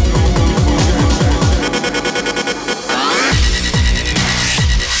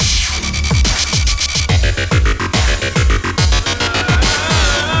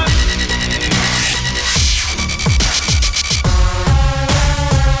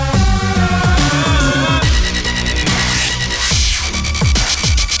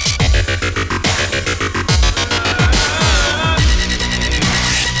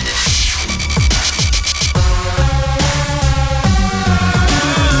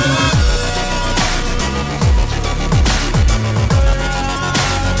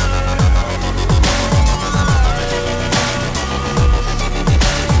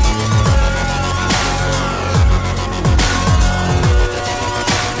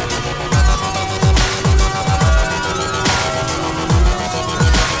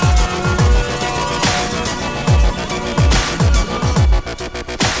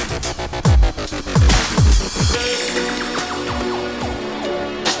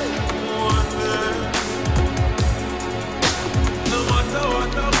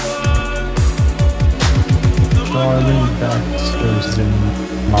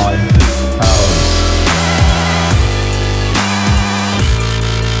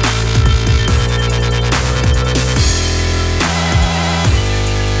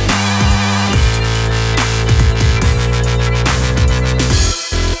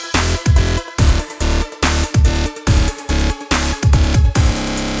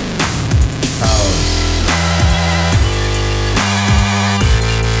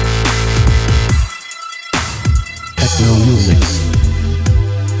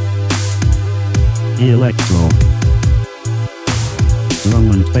 Electro.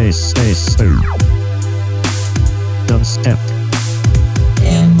 Drum and bass, dubstep.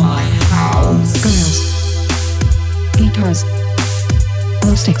 In my house. Girls. Guitars.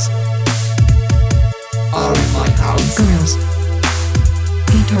 Glow sticks. Are in my house. Girls.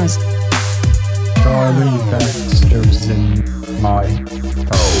 Guitars. Charlie Baxter's in my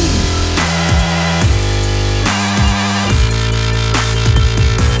house.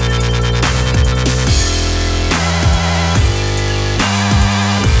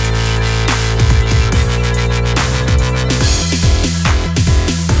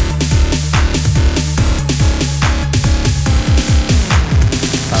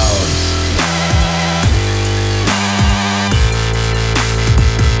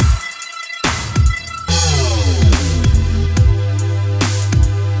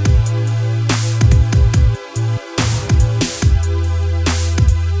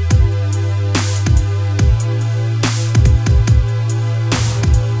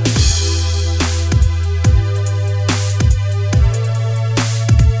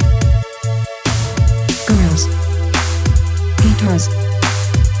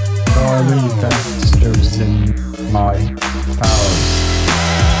 Charlie Baxter's in my house.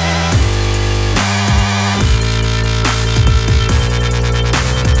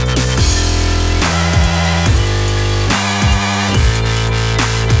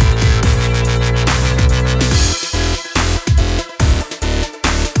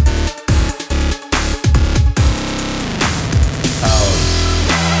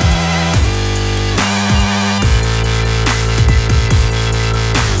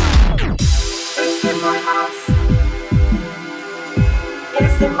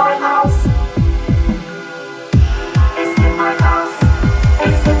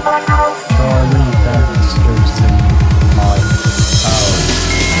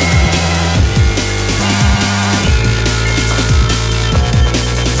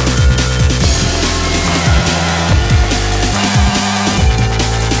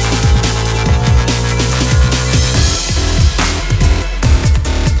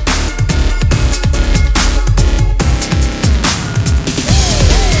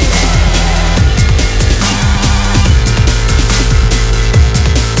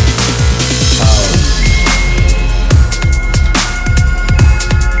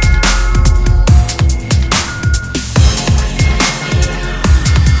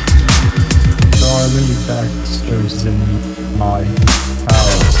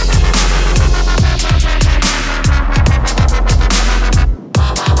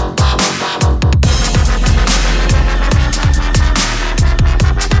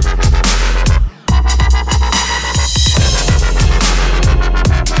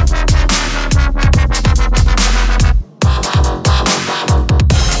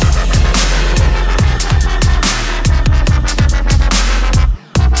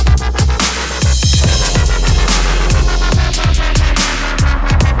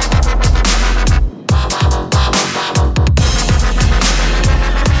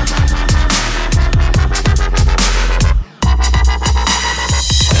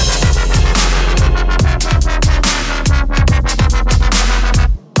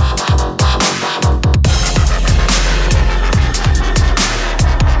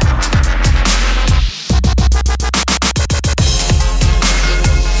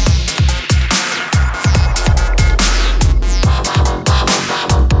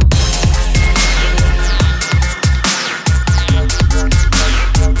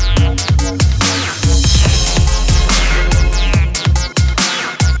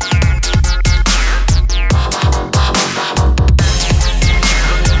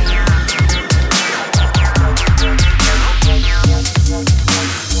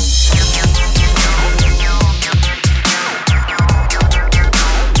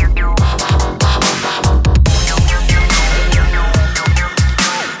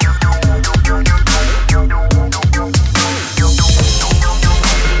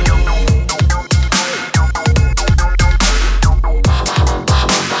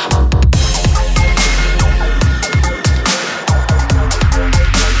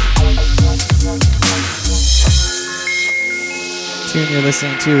 tune you're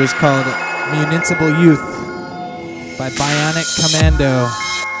listening to is called Municipal Youth by Bionic Commando.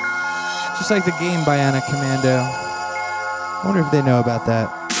 Just like the game Bionic Commando. I wonder if they know about that.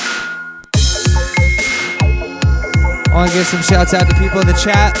 I want to give some shouts out to people in the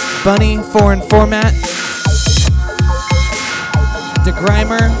chat. Bunny, Foreign Format,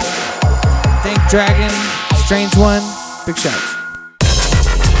 DeGrimer, Thank Dragon, Strange One. Big shouts.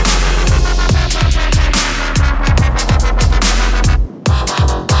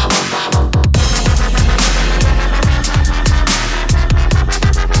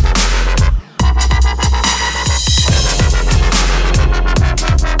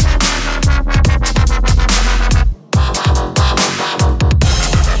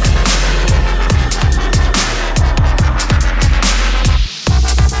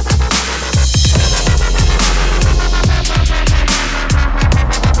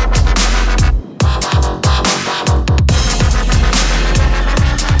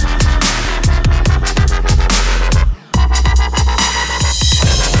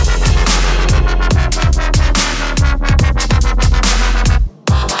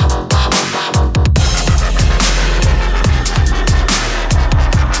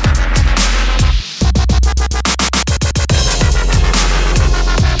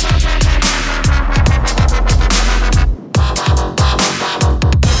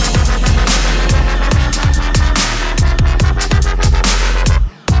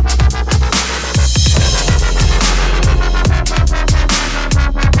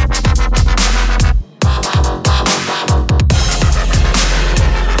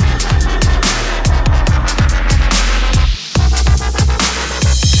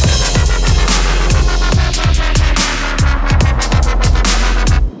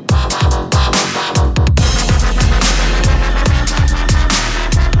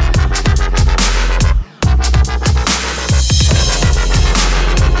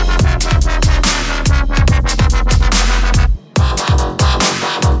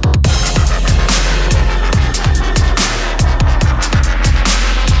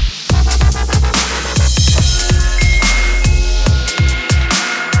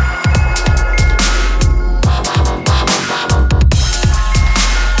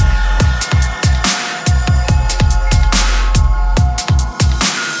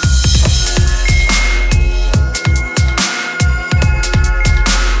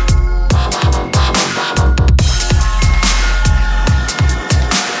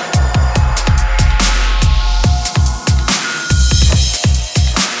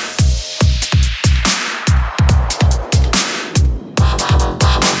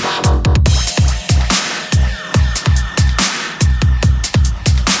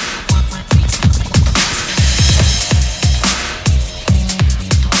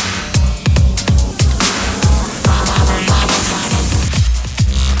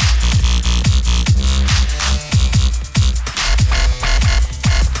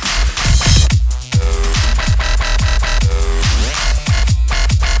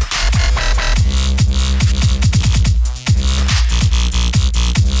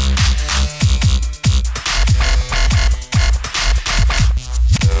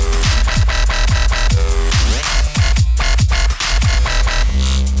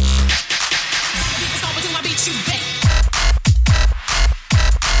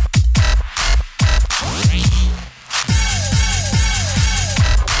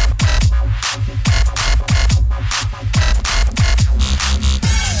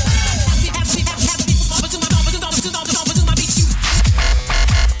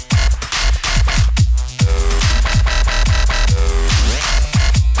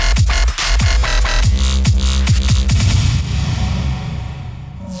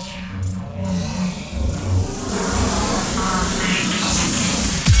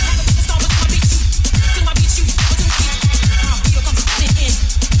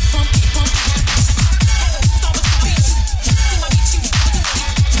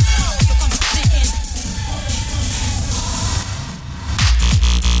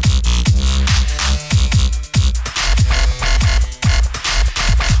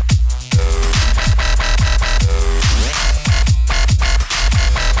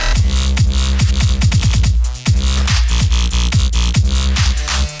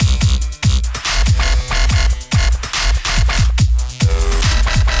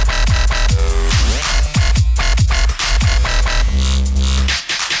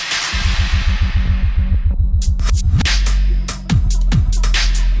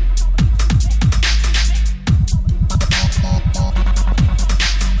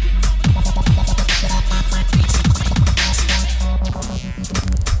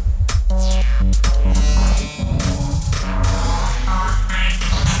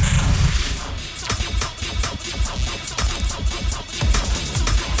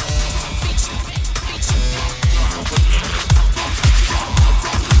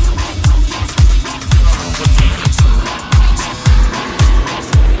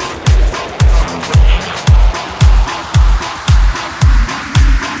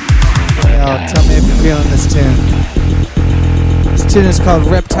 tune is called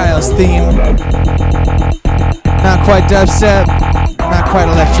Reptiles Theme. Not quite dubstep, not quite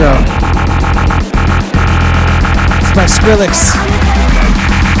electro. It's by Skrillex.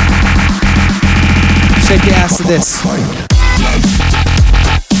 Shake your ass to this.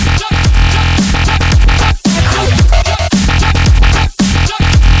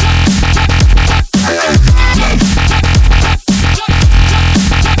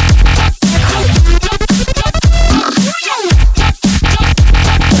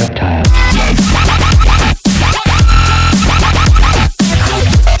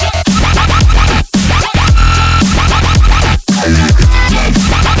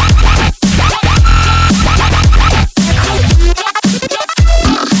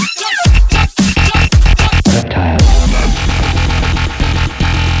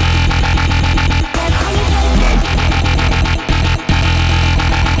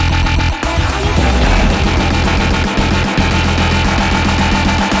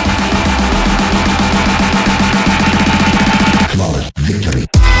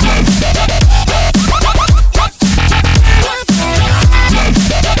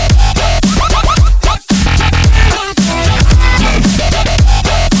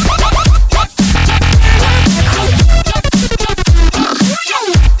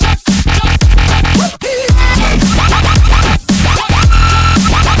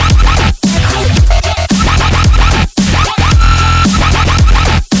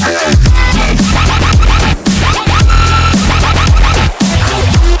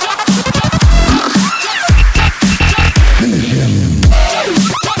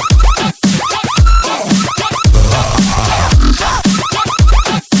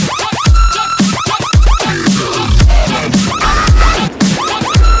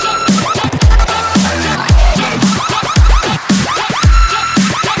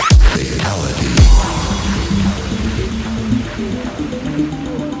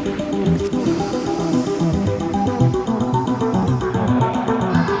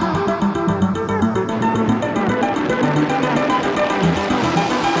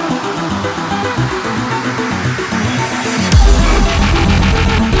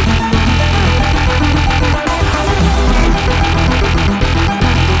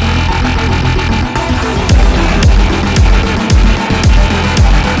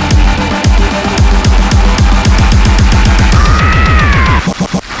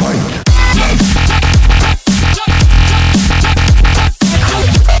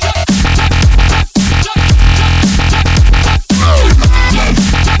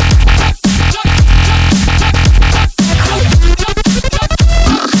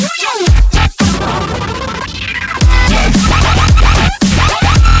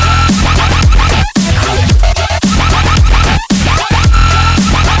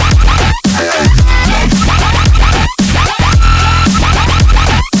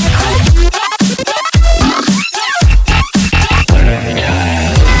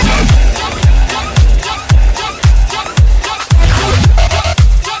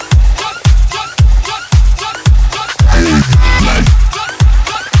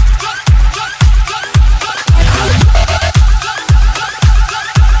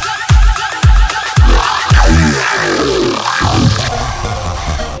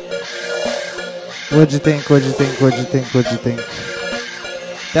 What'd you think? What'd you think? What'd you think? What'd you think?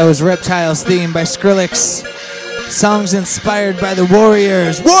 That was Reptiles Theme by Skrillex. Songs inspired by the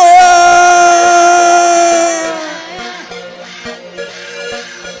Warriors. Warriors!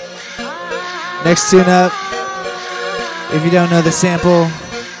 Next tune up. If you don't know the sample,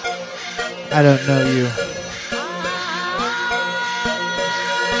 I don't know you.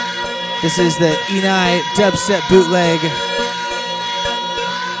 This is the Enei dubstep bootleg.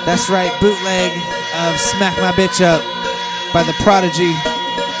 That's right, bootleg of Smack My Bitch Up by The Prodigy.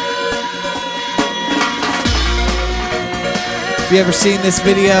 If you ever seen this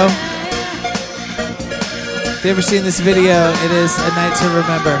video, it is a night to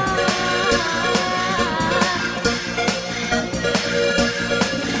remember.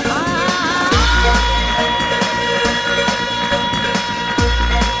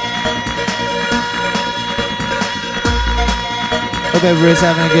 Hope everybody's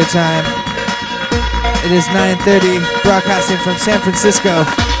having a good time. It is 9:30, broadcasting from San Francisco.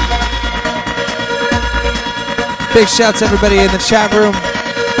 Big shouts to everybody in the chat room.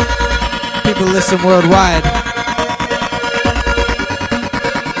 People listen worldwide.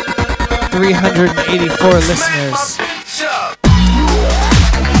 384 listeners.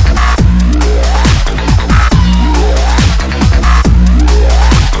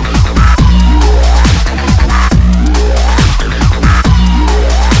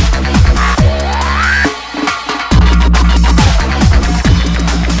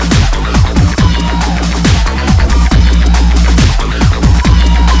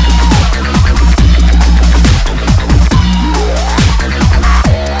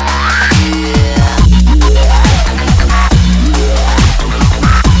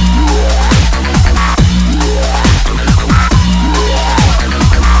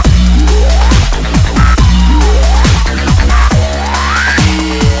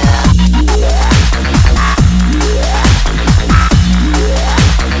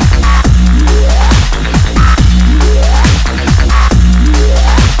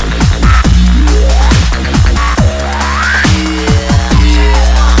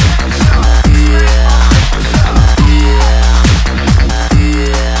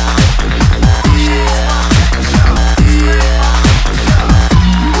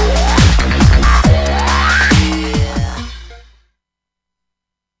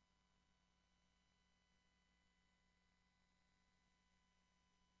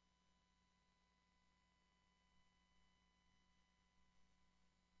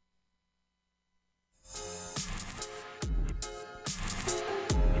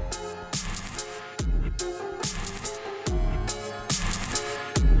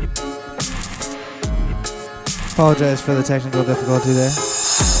 Apologize for the technical difficulty there.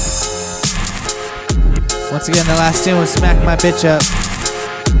 Once again, the last tune was Smack My Bitch Up.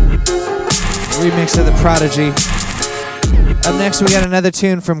 Remix of The Prodigy. Up next, we got another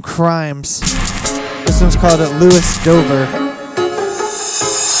tune from Crimes. This one's called Louis Dover.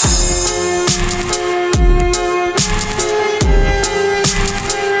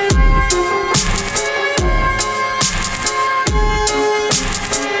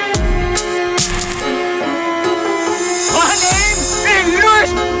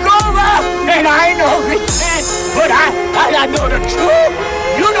 And I know the man, but I know the truth.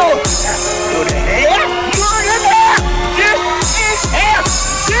 You know the hair. You're the hair. This is hair.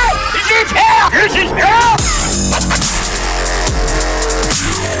 This is hair. This is hair.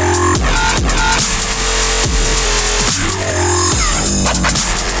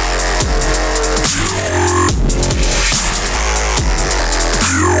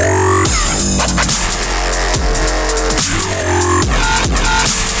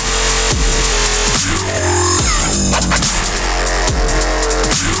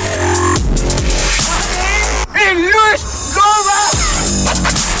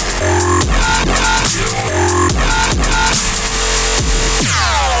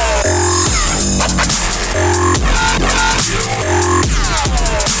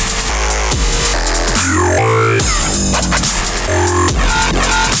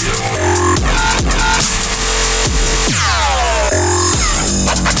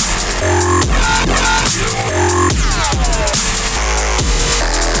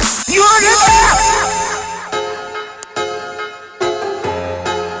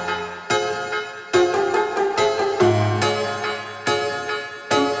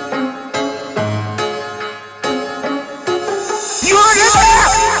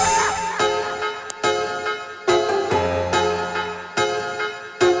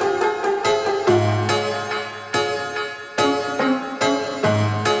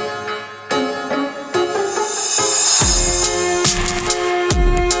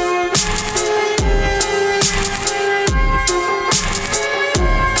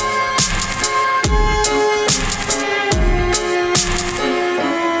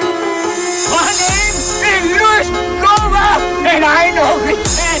 And I know the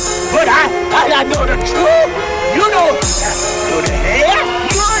man, but I know the truth. You know the hair.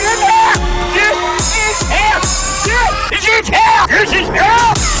 You're the hair. This is hair. This is hair. This is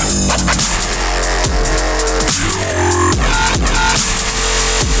hair.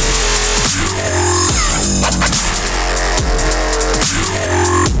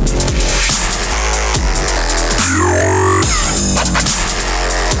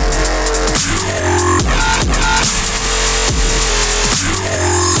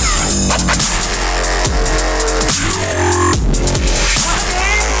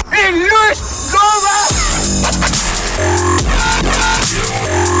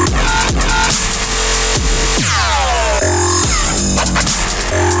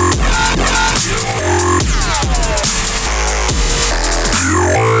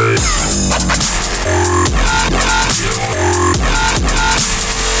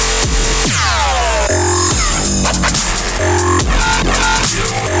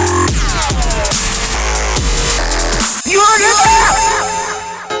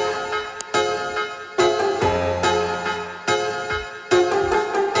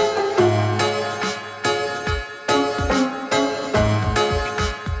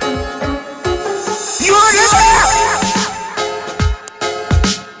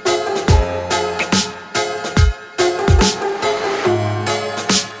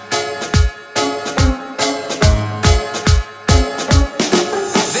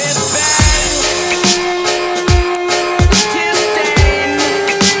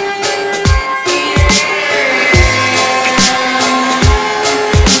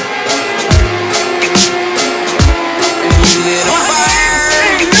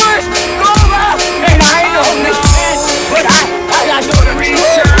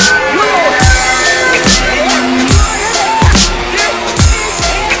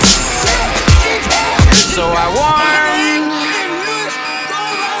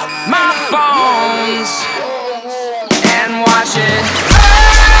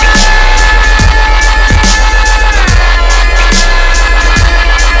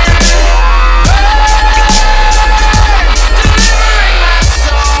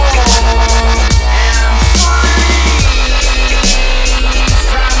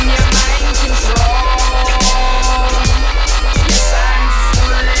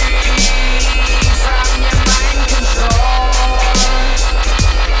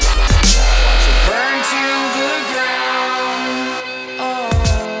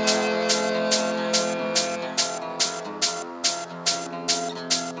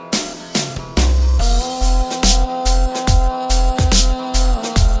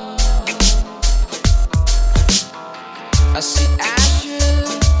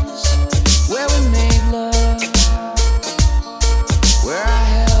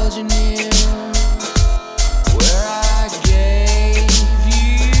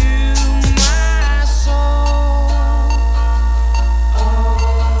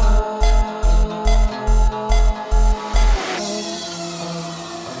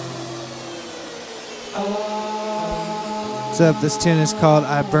 Next up, this tune is called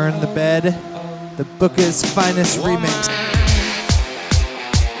I Burn the Bed, the Booker's Finest Remix.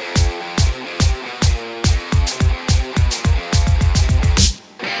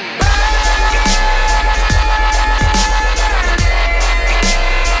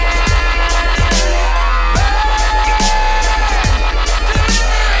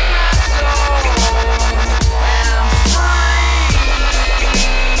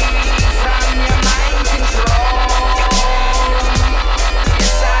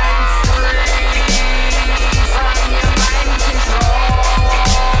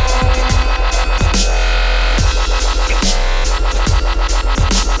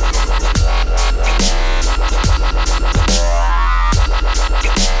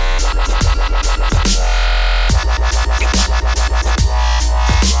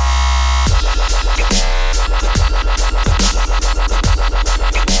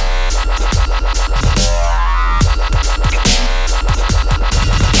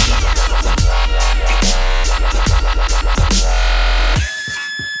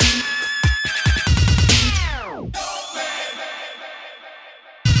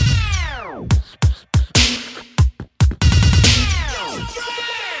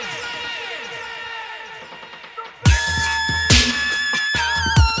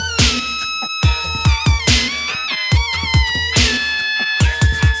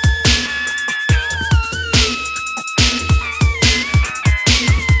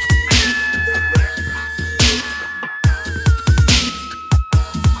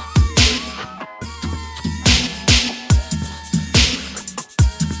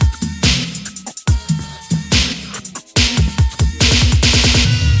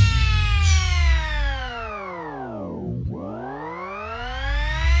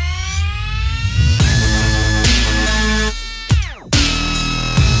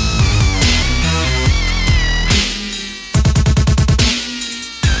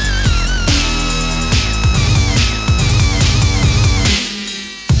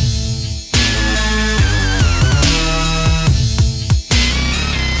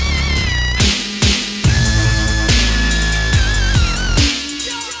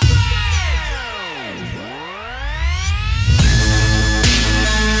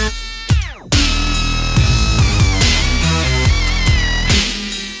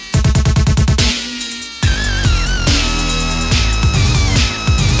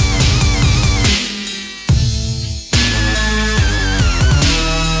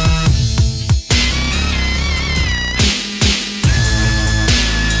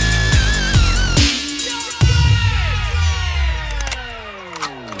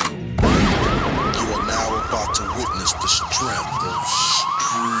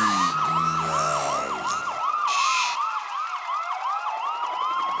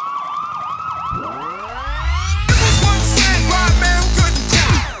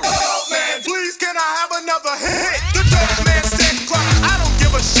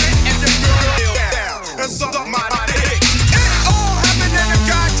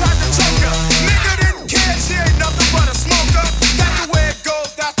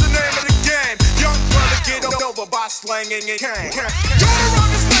 slanging it can. Going around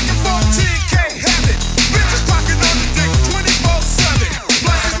this like a 14K habit. Bitches pocking on the dick 24/7.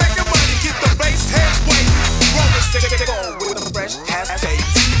 Blasters making money, keep the bass head weight. Rolling stick with a fresh ass taste.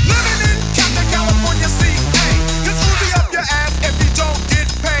 Living in Compton, California, CA. Just Uzi up your ass if you don't get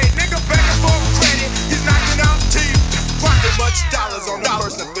paid. Nigga begging for credit, he's knocking out teeth. Clocking much dollars on the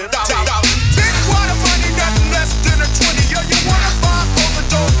first and fifth dollar. Big quarter money, nothing less than a 20. Yo, you wanna buy all the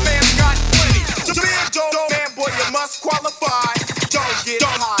dope man got plenty. To be a dope man, boy, you must qualify. Don't get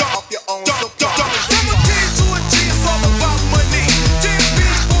high off your own supply. From a T to a G, it's all about money. 10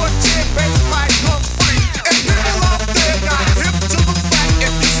 beats for a 10, baby, might come free. And people out there got hip to the fact.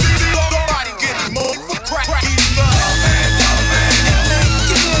 If you see nobody getting more for crack, he's the dope man, dope man, dope man.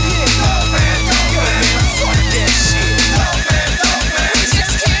 Get in here, dope man, dope man. Fuck that shit. Dope man, dope man. We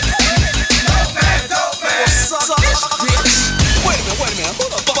just can't quit it. Dope man, dope man. Suck this bitch. Wait a minute, who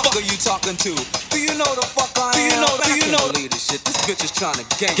the fuck are you talking to? Do you know the fuck I am? Do you know believe this shit? This bitch is trying to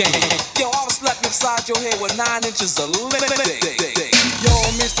gang. Yo, I was slapped upside your head with 9 inches of lipstick. Yo,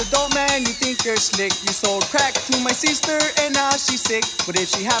 Mr. Dope Man, you think you're slick. You sold crack to my sister and now she's sick. But if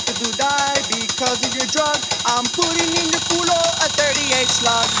she happens to die because of your drug, I'm putting in your culo a 38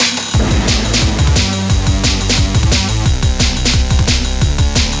 slug.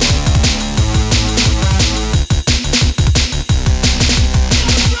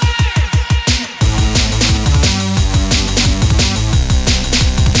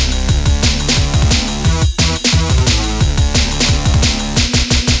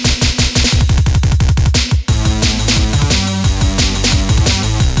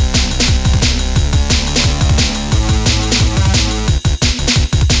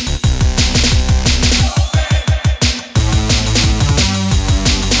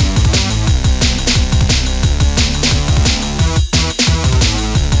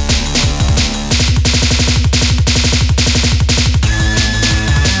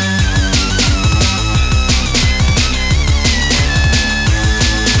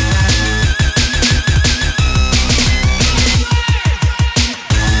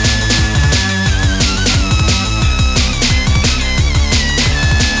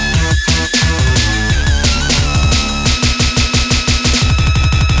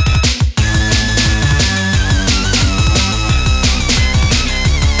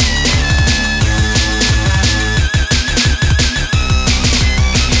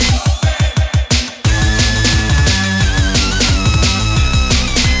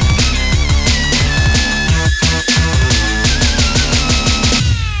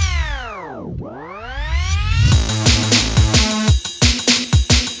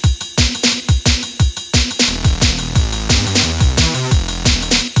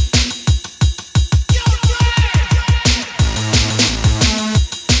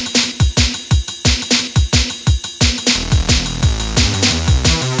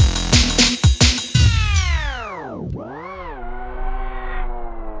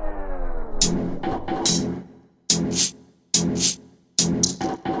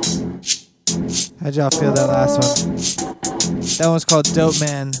 How'd y'all feel that last one? That one's called Dope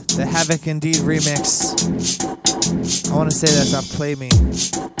Man, the Havoc Indeed remix. I want to say that's off Play Me.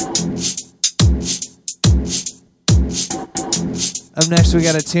 Up next we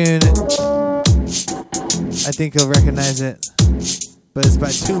got a tune. I think you'll recognize it, but it's by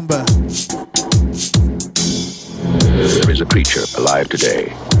Toomba. There is a creature alive today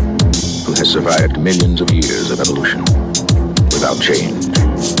who has survived millions of years of evolution without change,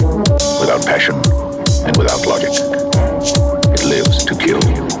 without passion, and without logic. It lives to kill.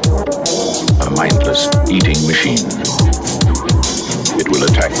 A mindless eating machine. It will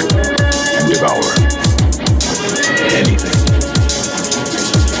attack and devour anything.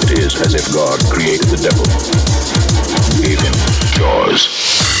 It is as if God created the devil and gave him jaws.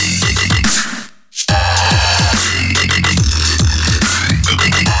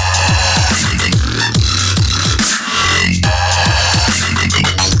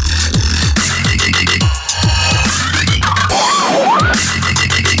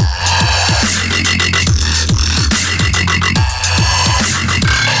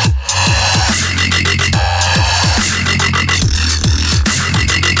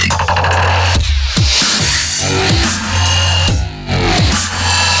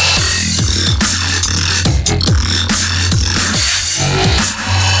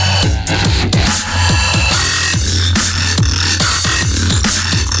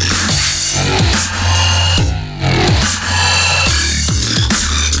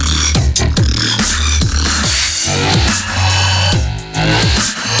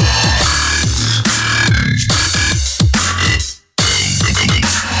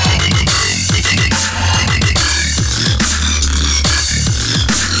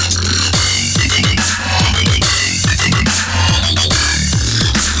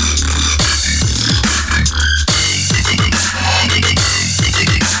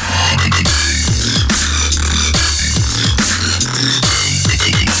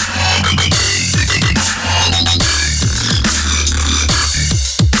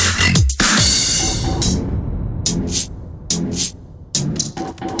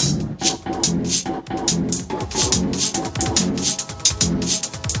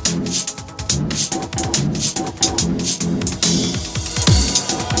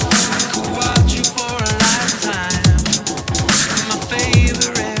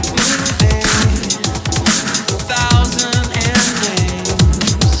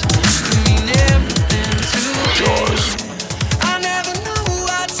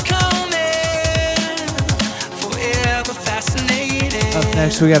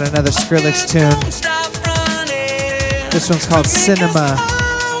 We got another Skrillex tune. This one's called Cinema.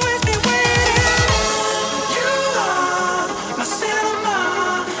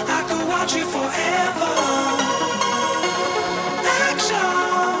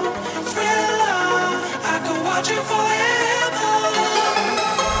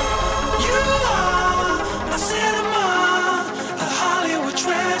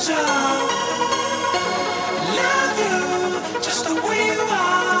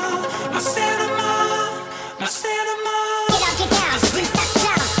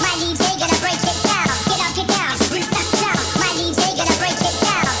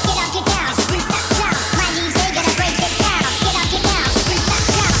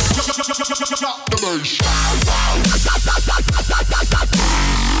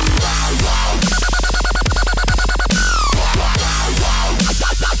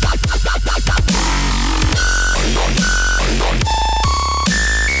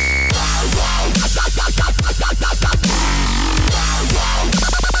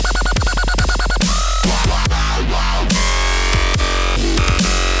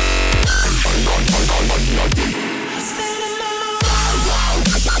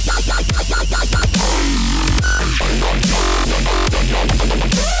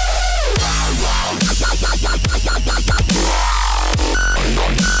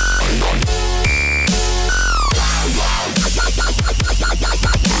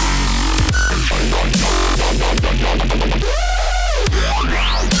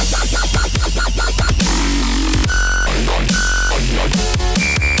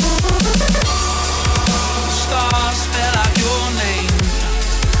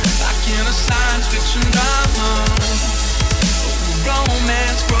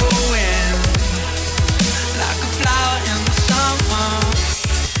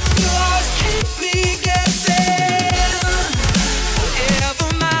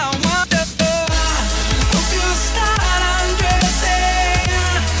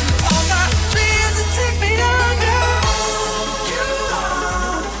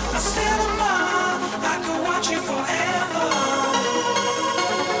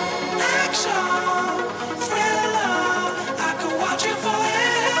 Action!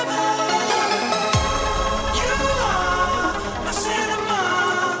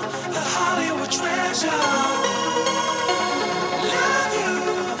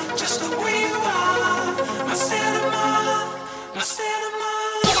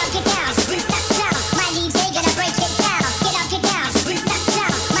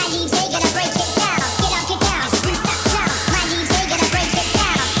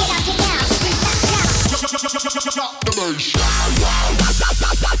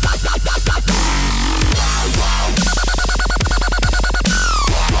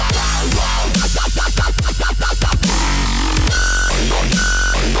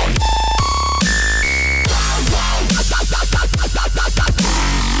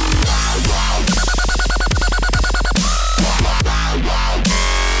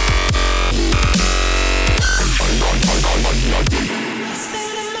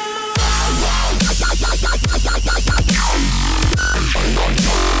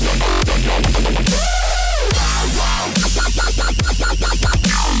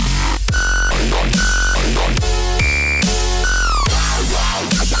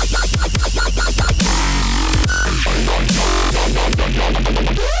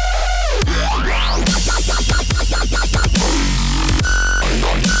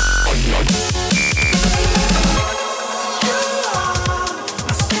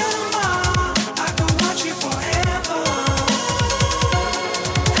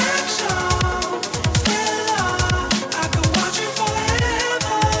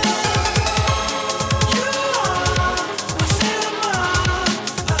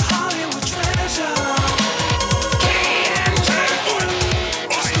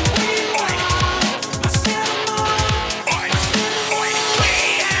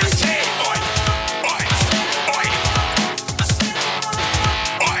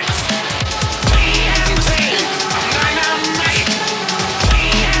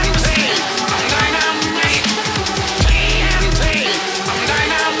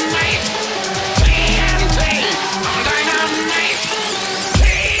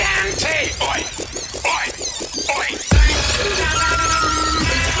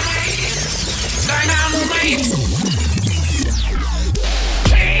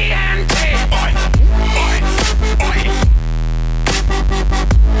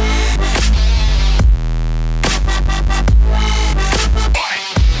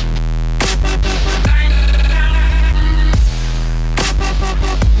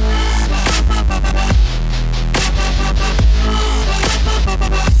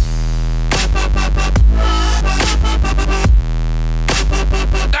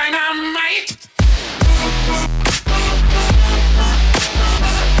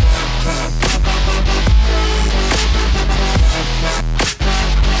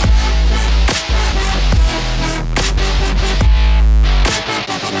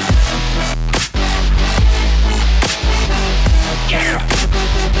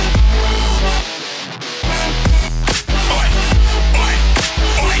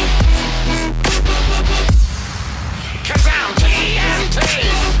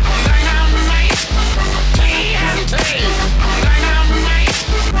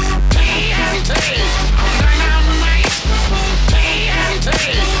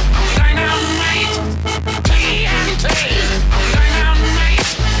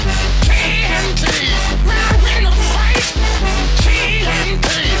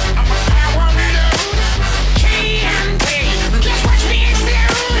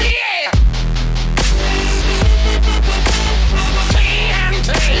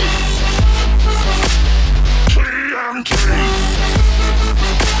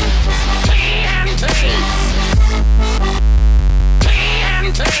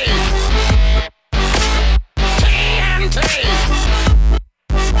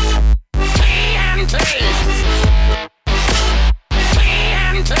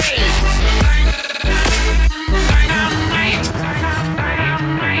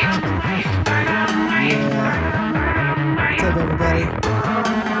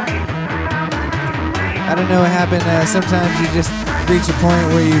 know what happened. Sometimes you just reach a point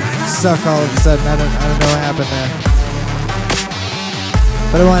where you suck all of a sudden. I don't know what happened there.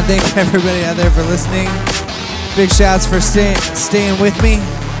 But I want to thank everybody out there for listening. Big shouts for staying with me.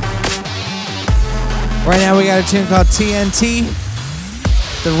 Right now we got a tune called TNT,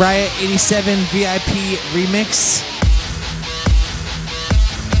 the Riot 87 VIP remix.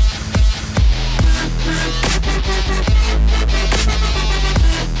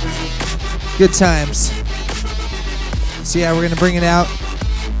 Good times. So yeah, we're gonna bring it out.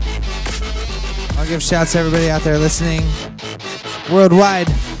 I'll give shouts to everybody out there listening worldwide.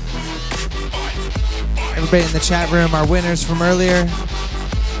 Everybody in the chat room, our winners from earlier.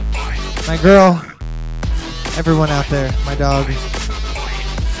 My girl. Everyone out there, my dog.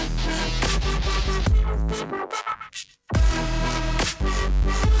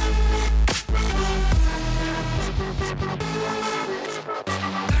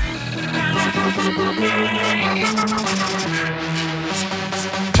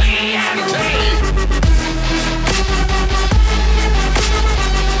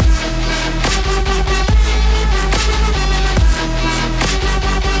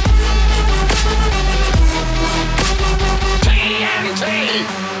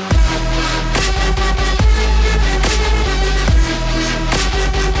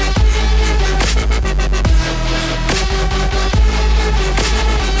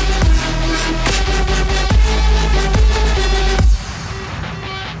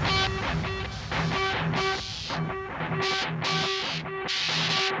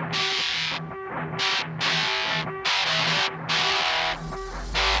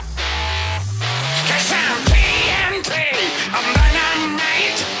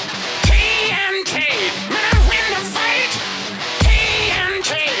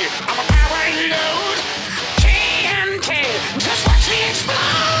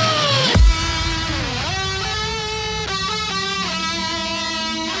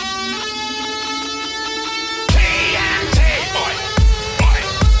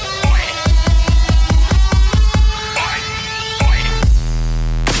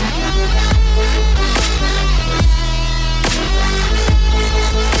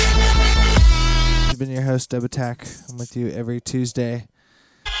 host, Dub Attack. I'm with you every Tuesday.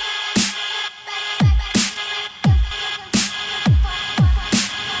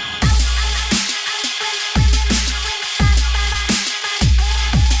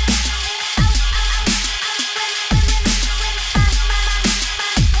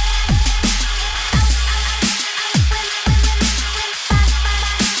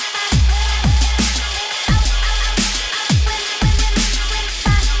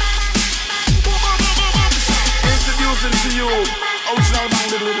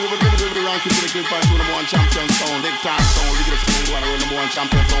 Champion sound, big time sound, you get a smooth one, number one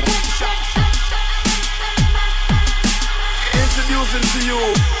champion sound. Introducing to you.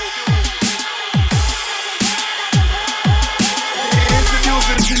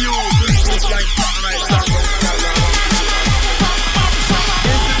 Introducing to you. Introducing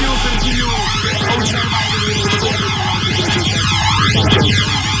to you.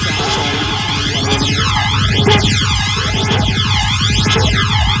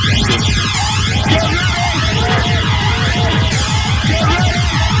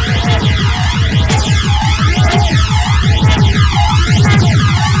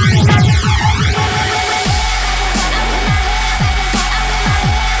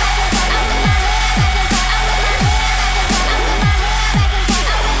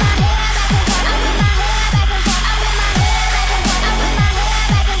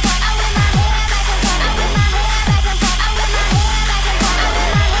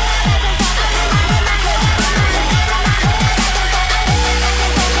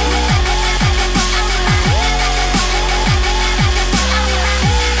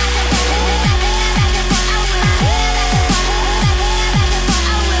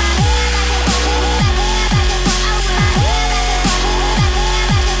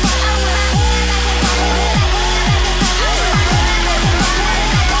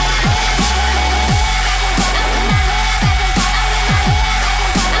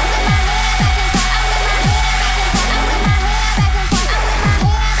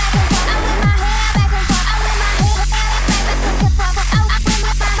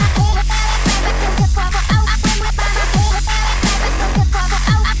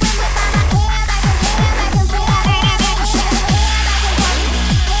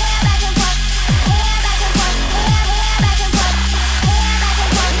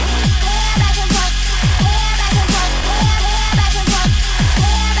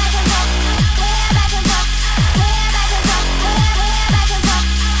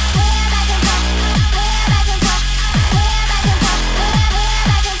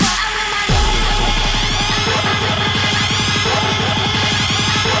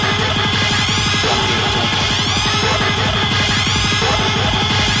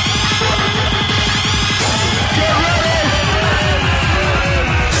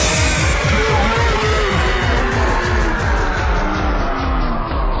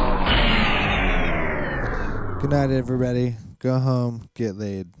 Good night, everybody. Go home, get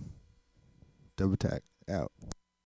laid. Dub Attack out.